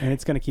 And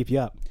it's going to keep you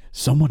up.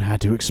 Someone had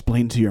to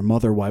explain to your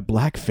mother why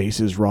blackface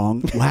is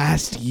wrong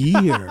last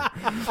year.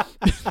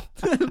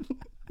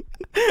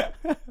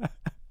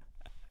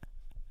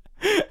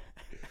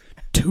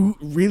 Too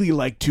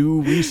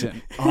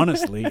recent,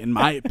 honestly, in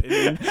my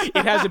opinion.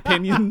 It has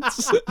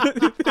opinions.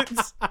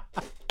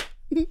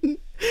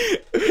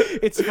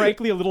 It's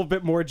frankly a little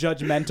bit more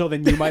judgmental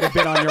than you might have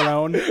been on your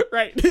own.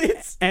 Right.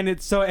 And it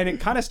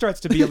kind of starts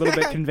to be a little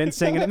bit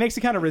convincing, and it makes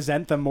you kind of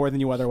resent them more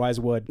than you otherwise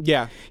would.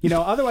 Yeah. You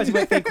know, otherwise you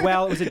might think,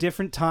 well, it was a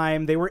different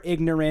time. They were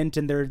ignorant,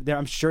 and they're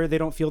I'm sure they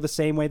don't feel the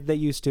same way that they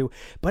used to.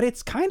 But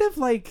it's kind of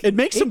like... It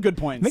makes some good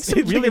points. Makes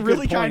some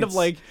really kind of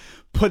like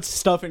puts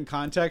stuff in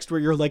context where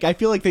you're like, I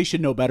feel like they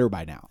should know better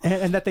by now.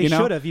 And that they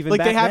should have, even like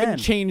back they haven't then.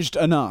 changed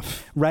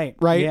enough. Right.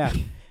 Right? Yeah.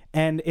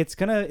 And it's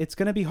gonna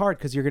be hard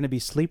because you're gonna be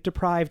sleep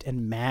deprived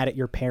and mad at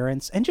your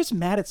parents and just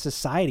mad at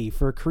society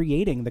for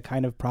creating the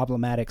kind of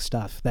problematic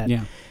stuff that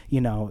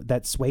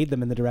that swayed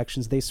them in the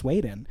directions they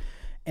swayed in,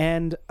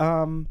 and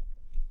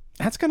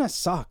that's gonna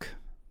suck.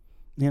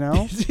 You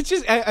know, it's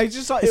just I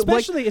just saw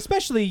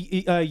especially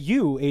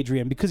you,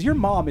 Adrian, because your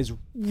mom is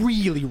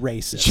really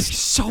racist. She's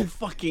so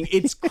fucking,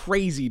 it's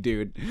crazy,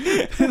 dude.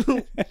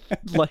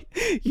 Like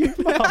your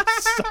mom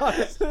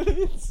sucks.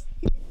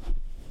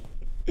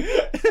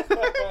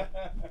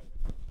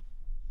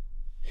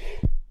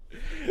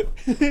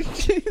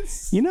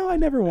 You know, I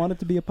never wanted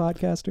to be a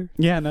podcaster.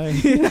 Yeah, no.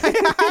 You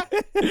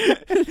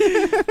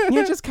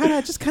just kind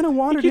of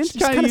wandered into it.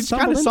 It's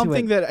kind of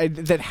something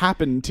that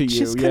happened to you.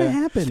 Just kind of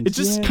happened. It's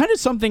just kind of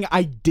something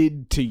I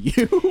did to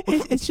you.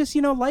 It's just,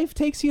 life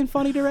takes you in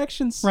funny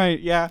directions.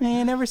 Right, yeah. And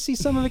you never see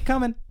some of it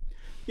coming.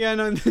 Yeah,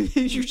 no,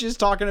 you're just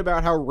talking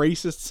about how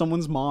racist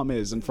someone's mom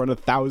is in front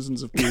of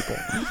thousands of people.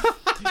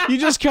 You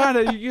just kind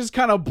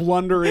of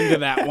blunder into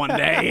that one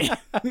day.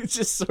 It's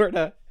just sort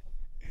of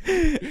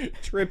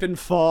trip and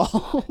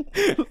fall.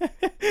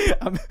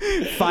 I'm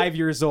 5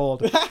 years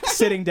old,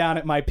 sitting down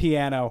at my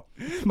piano.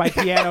 My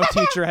piano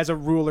teacher has a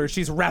ruler.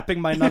 She's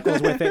rapping my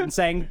knuckles with it and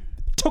saying,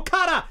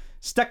 "Toccata,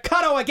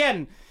 staccato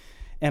again."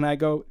 And I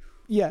go,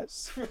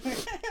 "Yes."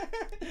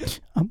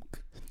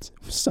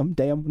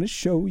 Someday I'm going to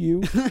show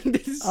you.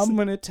 I'm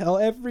going to tell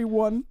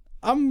everyone.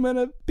 I'm going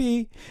to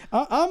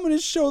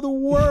show the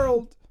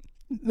world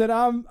that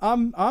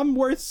I'm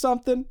worth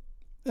something.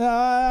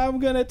 I'm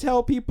going to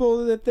tell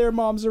people that their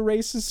moms are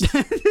racist.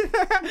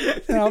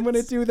 And I'm going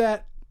to do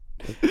that.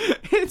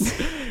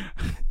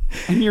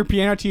 And your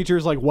piano teacher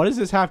is like, what does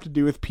this have to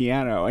do with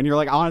piano? And you're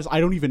like, honest, I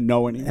don't even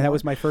know anymore. And that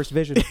was my first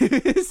vision.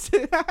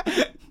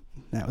 That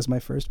was my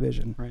first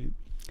vision. Right.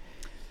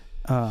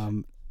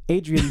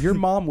 Adrian, your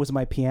mom was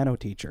my piano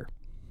teacher.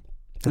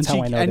 That's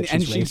how I know that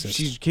she's racist.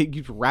 She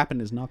keeps rapping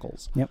his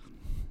knuckles. Yep.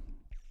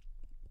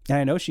 And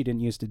I know she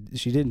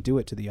didn't do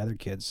it to the other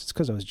kids. It's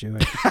because I was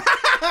Jewish.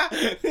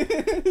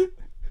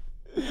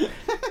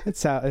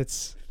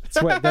 That's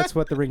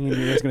what the ringing in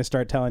your ear is going to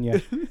start telling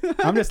you.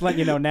 I'm just letting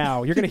you know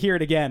now. You're going to hear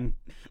it again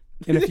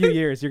in a few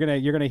years. You're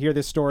going to hear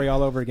this story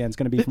all over again. It's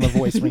going to be from a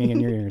voice ringing in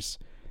your ears,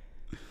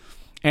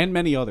 and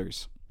many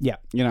others. Yeah,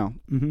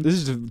 This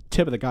is the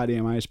tip of the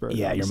goddamn iceberg.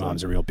 Yeah, your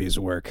mom's a real piece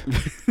of work.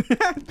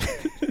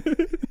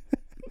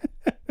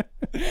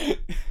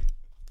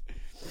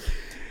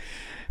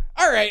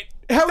 All right.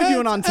 How are we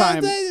doing on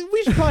time?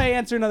 We should probably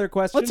answer another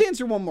question. Let's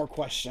answer one more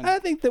question. I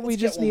think that we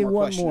just need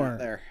one more.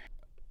 There.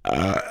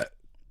 I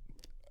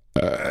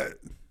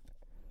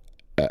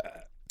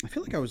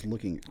feel like I was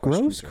looking at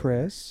gross,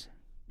 Chris.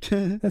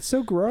 That's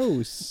so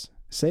gross.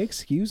 Say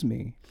excuse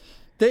me.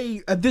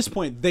 At this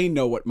point, they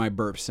know what my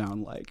burps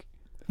sound like.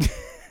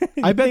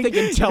 I bet they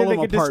can tell them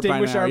apart by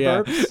now. Distinguish our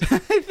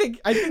burps?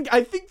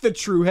 I think the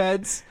true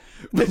heads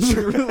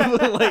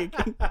Like,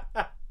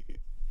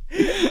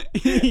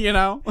 you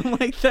know,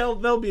 like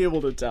they'll be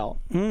able to tell.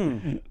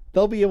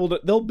 They'll be able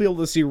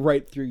to see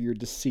right through your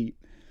deceit.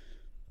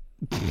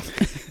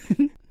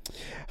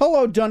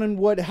 Hello, Dunn and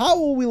Wood. How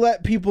will we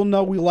let people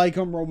know we like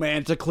them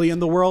romantically in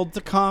the world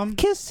to come?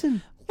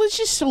 Kissing. Let's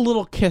just a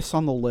little kiss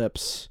on the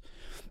lips,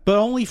 but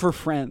only for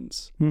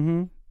friends.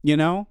 Mm-hmm. You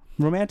know?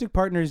 Romantic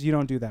partners, you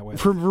don't do that with.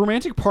 For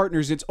romantic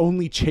partners, it's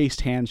only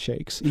chaste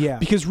handshakes. Yeah.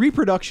 Because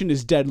reproduction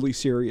is deadly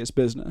serious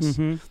business.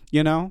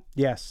 You know?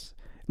 Yes.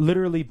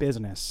 Literally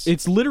business.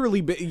 It's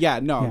literally,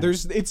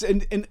 there's,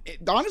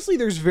 honestly,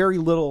 there's very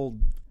little,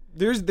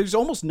 there's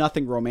almost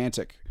nothing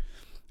romantic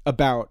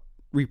about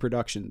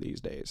reproduction these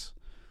days.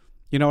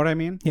 You know what I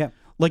mean? Yeah.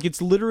 Like,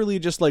 it's literally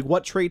just like,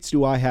 what traits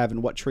do I have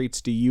and what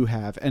traits do you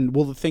have? And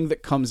will the thing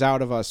that comes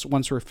out of us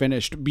once we're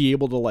finished be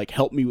able to, like,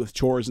 help me with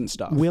chores and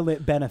stuff? Will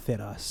it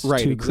benefit us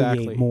right, to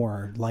exactly. create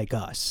more like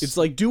us? It's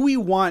like, do we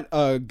want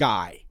a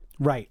guy?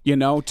 Right. You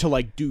know, to,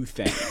 like, do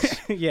things.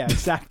 Yeah,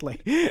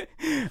 exactly.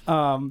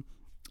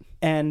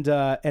 And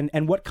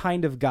what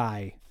kind of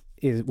guy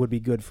would be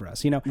good for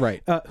us? You know,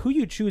 right. Who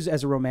you choose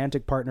as a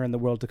romantic partner in the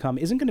world to come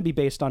isn't going to be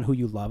based on who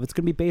you love. It's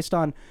going to be based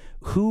on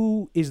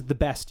who is the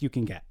best you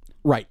can get.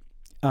 Right.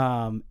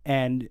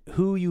 And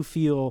who you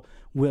feel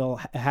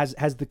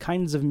has the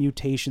kinds of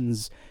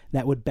mutations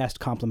that would best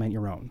complement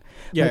your own.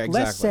 Yeah, like,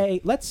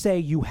 exactly. Let's say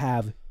you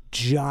have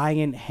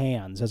giant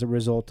hands as a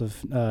result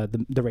of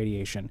the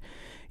radiation.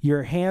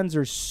 Your hands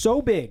are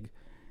so big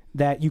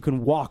that you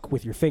can walk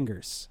with your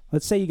fingers.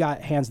 Let's say you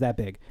got hands that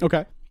big.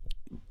 Okay.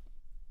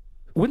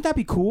 Wouldn't that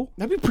be cool?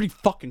 That'd be pretty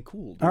fucking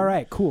cool, dude. All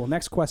right, cool.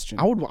 Next question.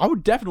 I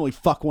would definitely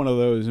fuck one of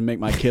those and make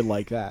my kid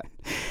like that.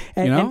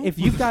 And if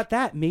you've got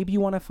that, maybe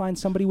you want to find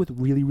somebody with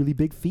really, really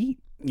big feet.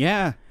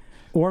 Yeah.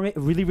 Or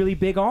really, really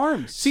big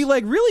arms. See,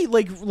 like, really,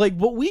 like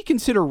what we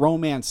consider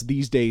romance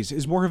these days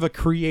is more of a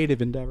creative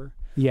endeavor.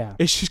 Yeah.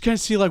 It's just kind of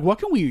see, like, what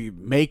can we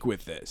make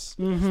with this?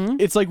 Mm-hmm.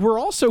 It's like, we're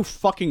all so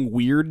fucking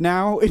weird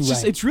now. It's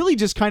just, it's really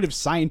just kind of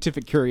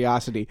scientific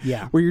curiosity.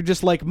 Yeah. Where you're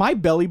just like, my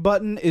belly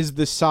button is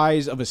the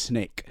size of a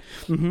snake.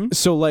 Mm-hmm.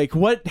 So, like,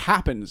 what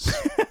happens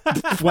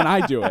when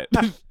I do it?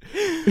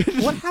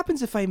 What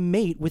happens if I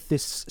mate with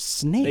this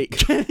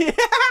snake?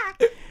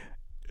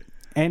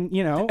 And,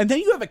 you know. And then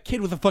you have a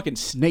kid with a fucking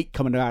snake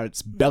coming out of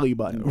its belly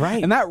button.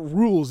 Right. And that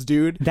rules,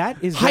 dude.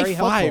 That is High very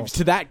fives helpful.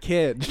 to that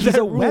kid. He's that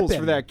a rules weapon.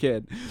 for that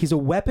kid. He's a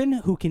weapon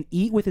who can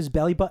eat with his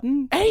belly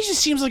button. And he just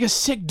seems like a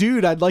sick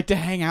dude I'd like to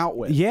hang out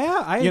with.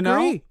 Yeah, I agree.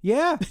 Know?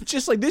 Yeah.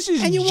 Just like, this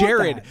is And you want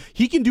Jared. that.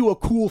 He can do a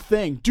cool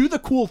thing. Do the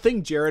cool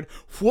thing, Jared.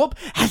 Whoop.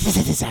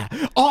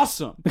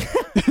 Awesome.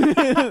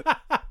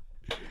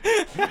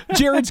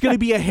 Jared's going to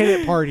be a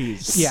hit at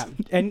parties. Yeah,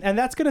 and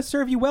that's going to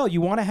serve you well.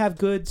 You want to have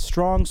good,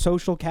 strong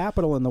social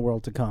capital in the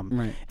world to come.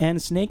 Right.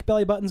 And snake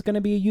belly button's going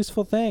to be a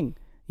useful thing.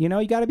 You know,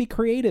 you got to be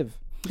creative.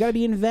 You got to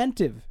be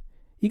inventive.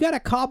 You got to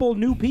cobble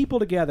new people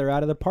together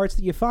out of the parts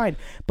that you find.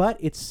 But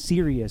it's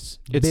serious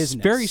business.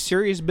 It's very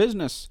serious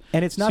business.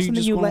 And it's not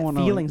something you let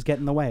feelings get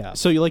in the way of.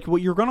 So, like,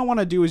 what you're going to want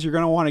to do is you're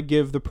going to want to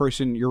give the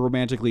person you're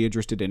romantically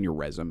interested in your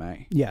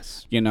resume.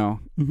 Yes. You know,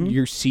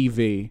 your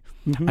CV.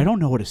 Mm-hmm. I don't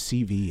know what a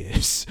CV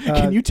is.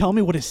 Can you tell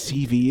me what a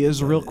CV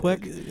is real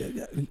quick?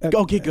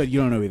 Okay, good.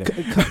 You don't know either.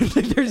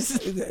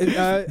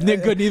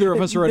 Good. Neither of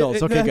us are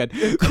adults. Okay, good.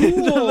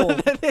 Cool.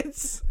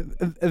 It's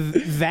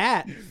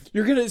That.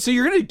 you're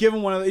gonna give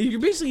him one of the. You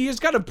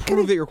just got to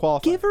prove that you're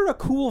qualified. Give her a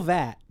cool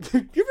vat.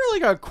 Give her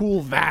like a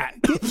cool vat.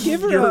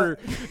 Give her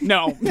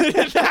no.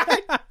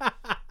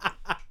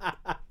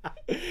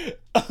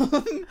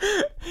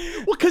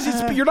 Well,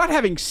 because you're not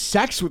having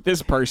sex with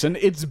this person;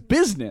 it's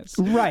business,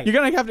 right? You're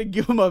gonna have to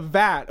give them a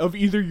vat of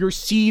either your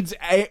seeds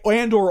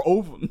and or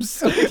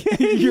ovums,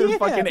 your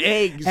fucking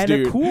eggs, and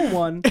dude. a cool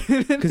one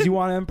because you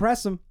want to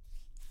impress them.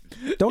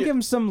 Don't give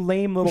them some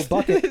lame little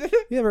bucket.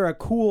 Give her a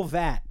cool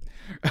vat.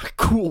 A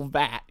cool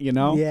vat, you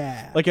know?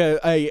 Yeah, like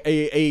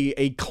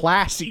a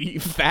classy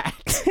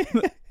vat.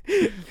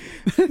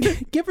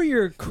 Give her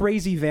your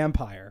crazy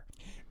vampire.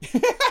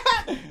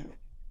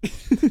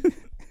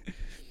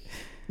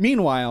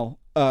 Meanwhile,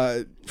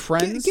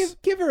 friends.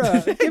 Give her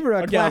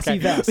a classy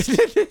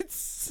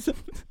vest.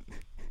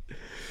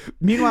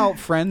 Meanwhile,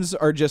 friends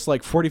are just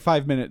like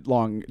 45-minute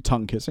long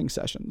tongue kissing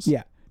sessions.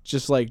 Yeah,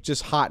 just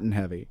hot and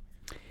heavy.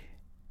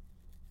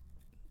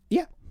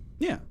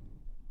 Yeah,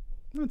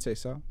 I'd say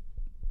so.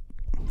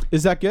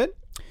 Is that good?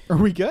 Are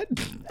we good?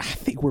 I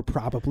think we're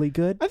probably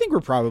good. I think we're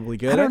probably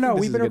good. I don't know.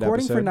 We've been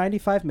recording for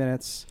 95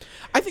 minutes.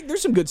 I think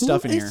there's some good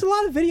stuff in here. It's a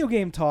lot of video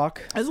game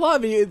talk. There's a lot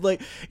of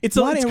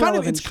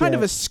it's kind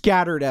of a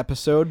scattered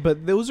episode,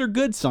 but those are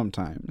good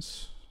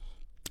sometimes.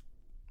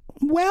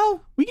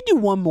 Well, we can do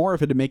one more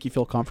if it'd make you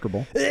feel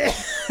comfortable.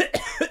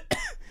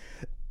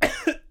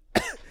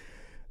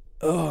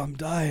 Oh, I'm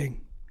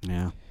dying.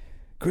 Yeah.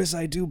 Chris,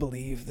 I do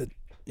believe that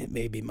it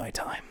may be my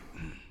time.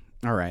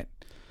 All right.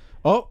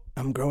 Oh,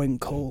 I'm growing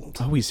cold.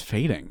 Oh, he's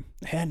fading.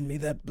 Hand me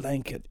that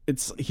blanket.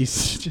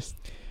 He's just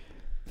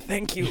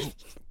Thank you,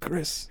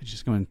 Chris.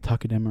 Just going to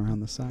tuck him around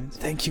the sides.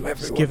 Thank you, everyone.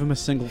 Just give him a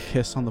single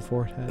kiss on the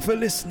forehead. For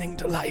listening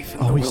to Life in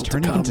the Oh, World he's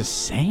turning to Come. into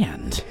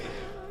sand.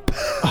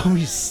 Oh,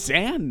 he's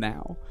sand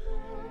now.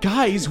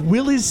 Guys,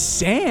 Will is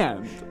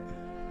sand.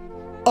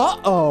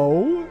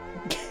 Uh-oh.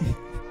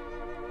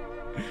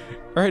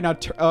 All right, now,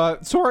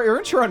 so our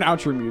intro and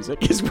outro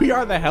music is We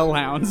Are the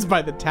Hellhounds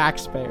by the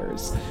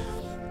Taxpayers.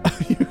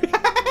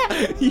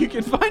 You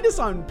can find us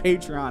on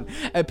Patreon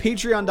at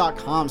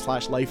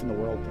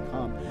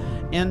patreon.com/lifeintheworld.com.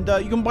 And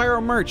you can buy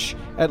our merch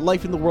at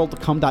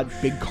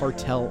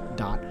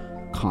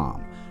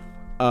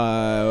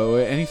lifeintheworld.com.bigcartel.com.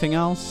 Anything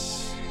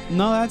else?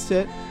 No, that's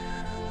it.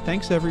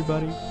 Thanks,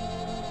 everybody.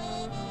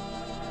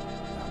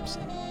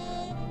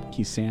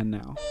 He's sand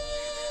now.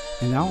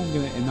 And now I'm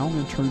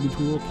gonna turn him into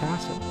a little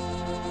castle.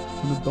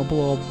 I'm gonna dump a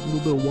little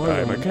bit of water.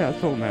 I'm a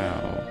castle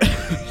now.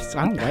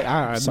 I'm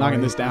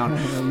knocking this down.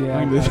 Yeah,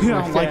 I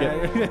don't like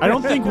it. I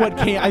don't think what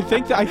came. I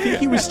think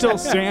he was still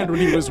sand when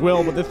he was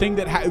Will, but the thing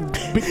that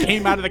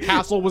came out of the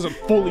castle was a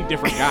fully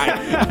different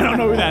guy. I don't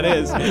know who that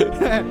is. I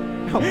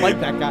don't like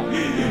that guy.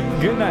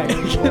 Good night.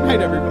 Good night,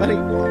 everybody.